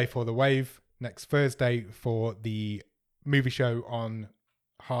on Monday for The Wave. Next Thursday for the movie show on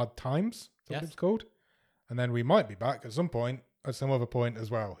Hard Times. Is that what it's called? And then we might be back at some point, at some other point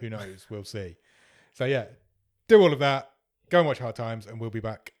as well. Who knows? We'll see. So yeah, do all of that. Go and watch Hard Times and we'll be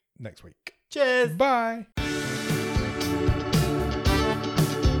back next week. Cheers. Bye.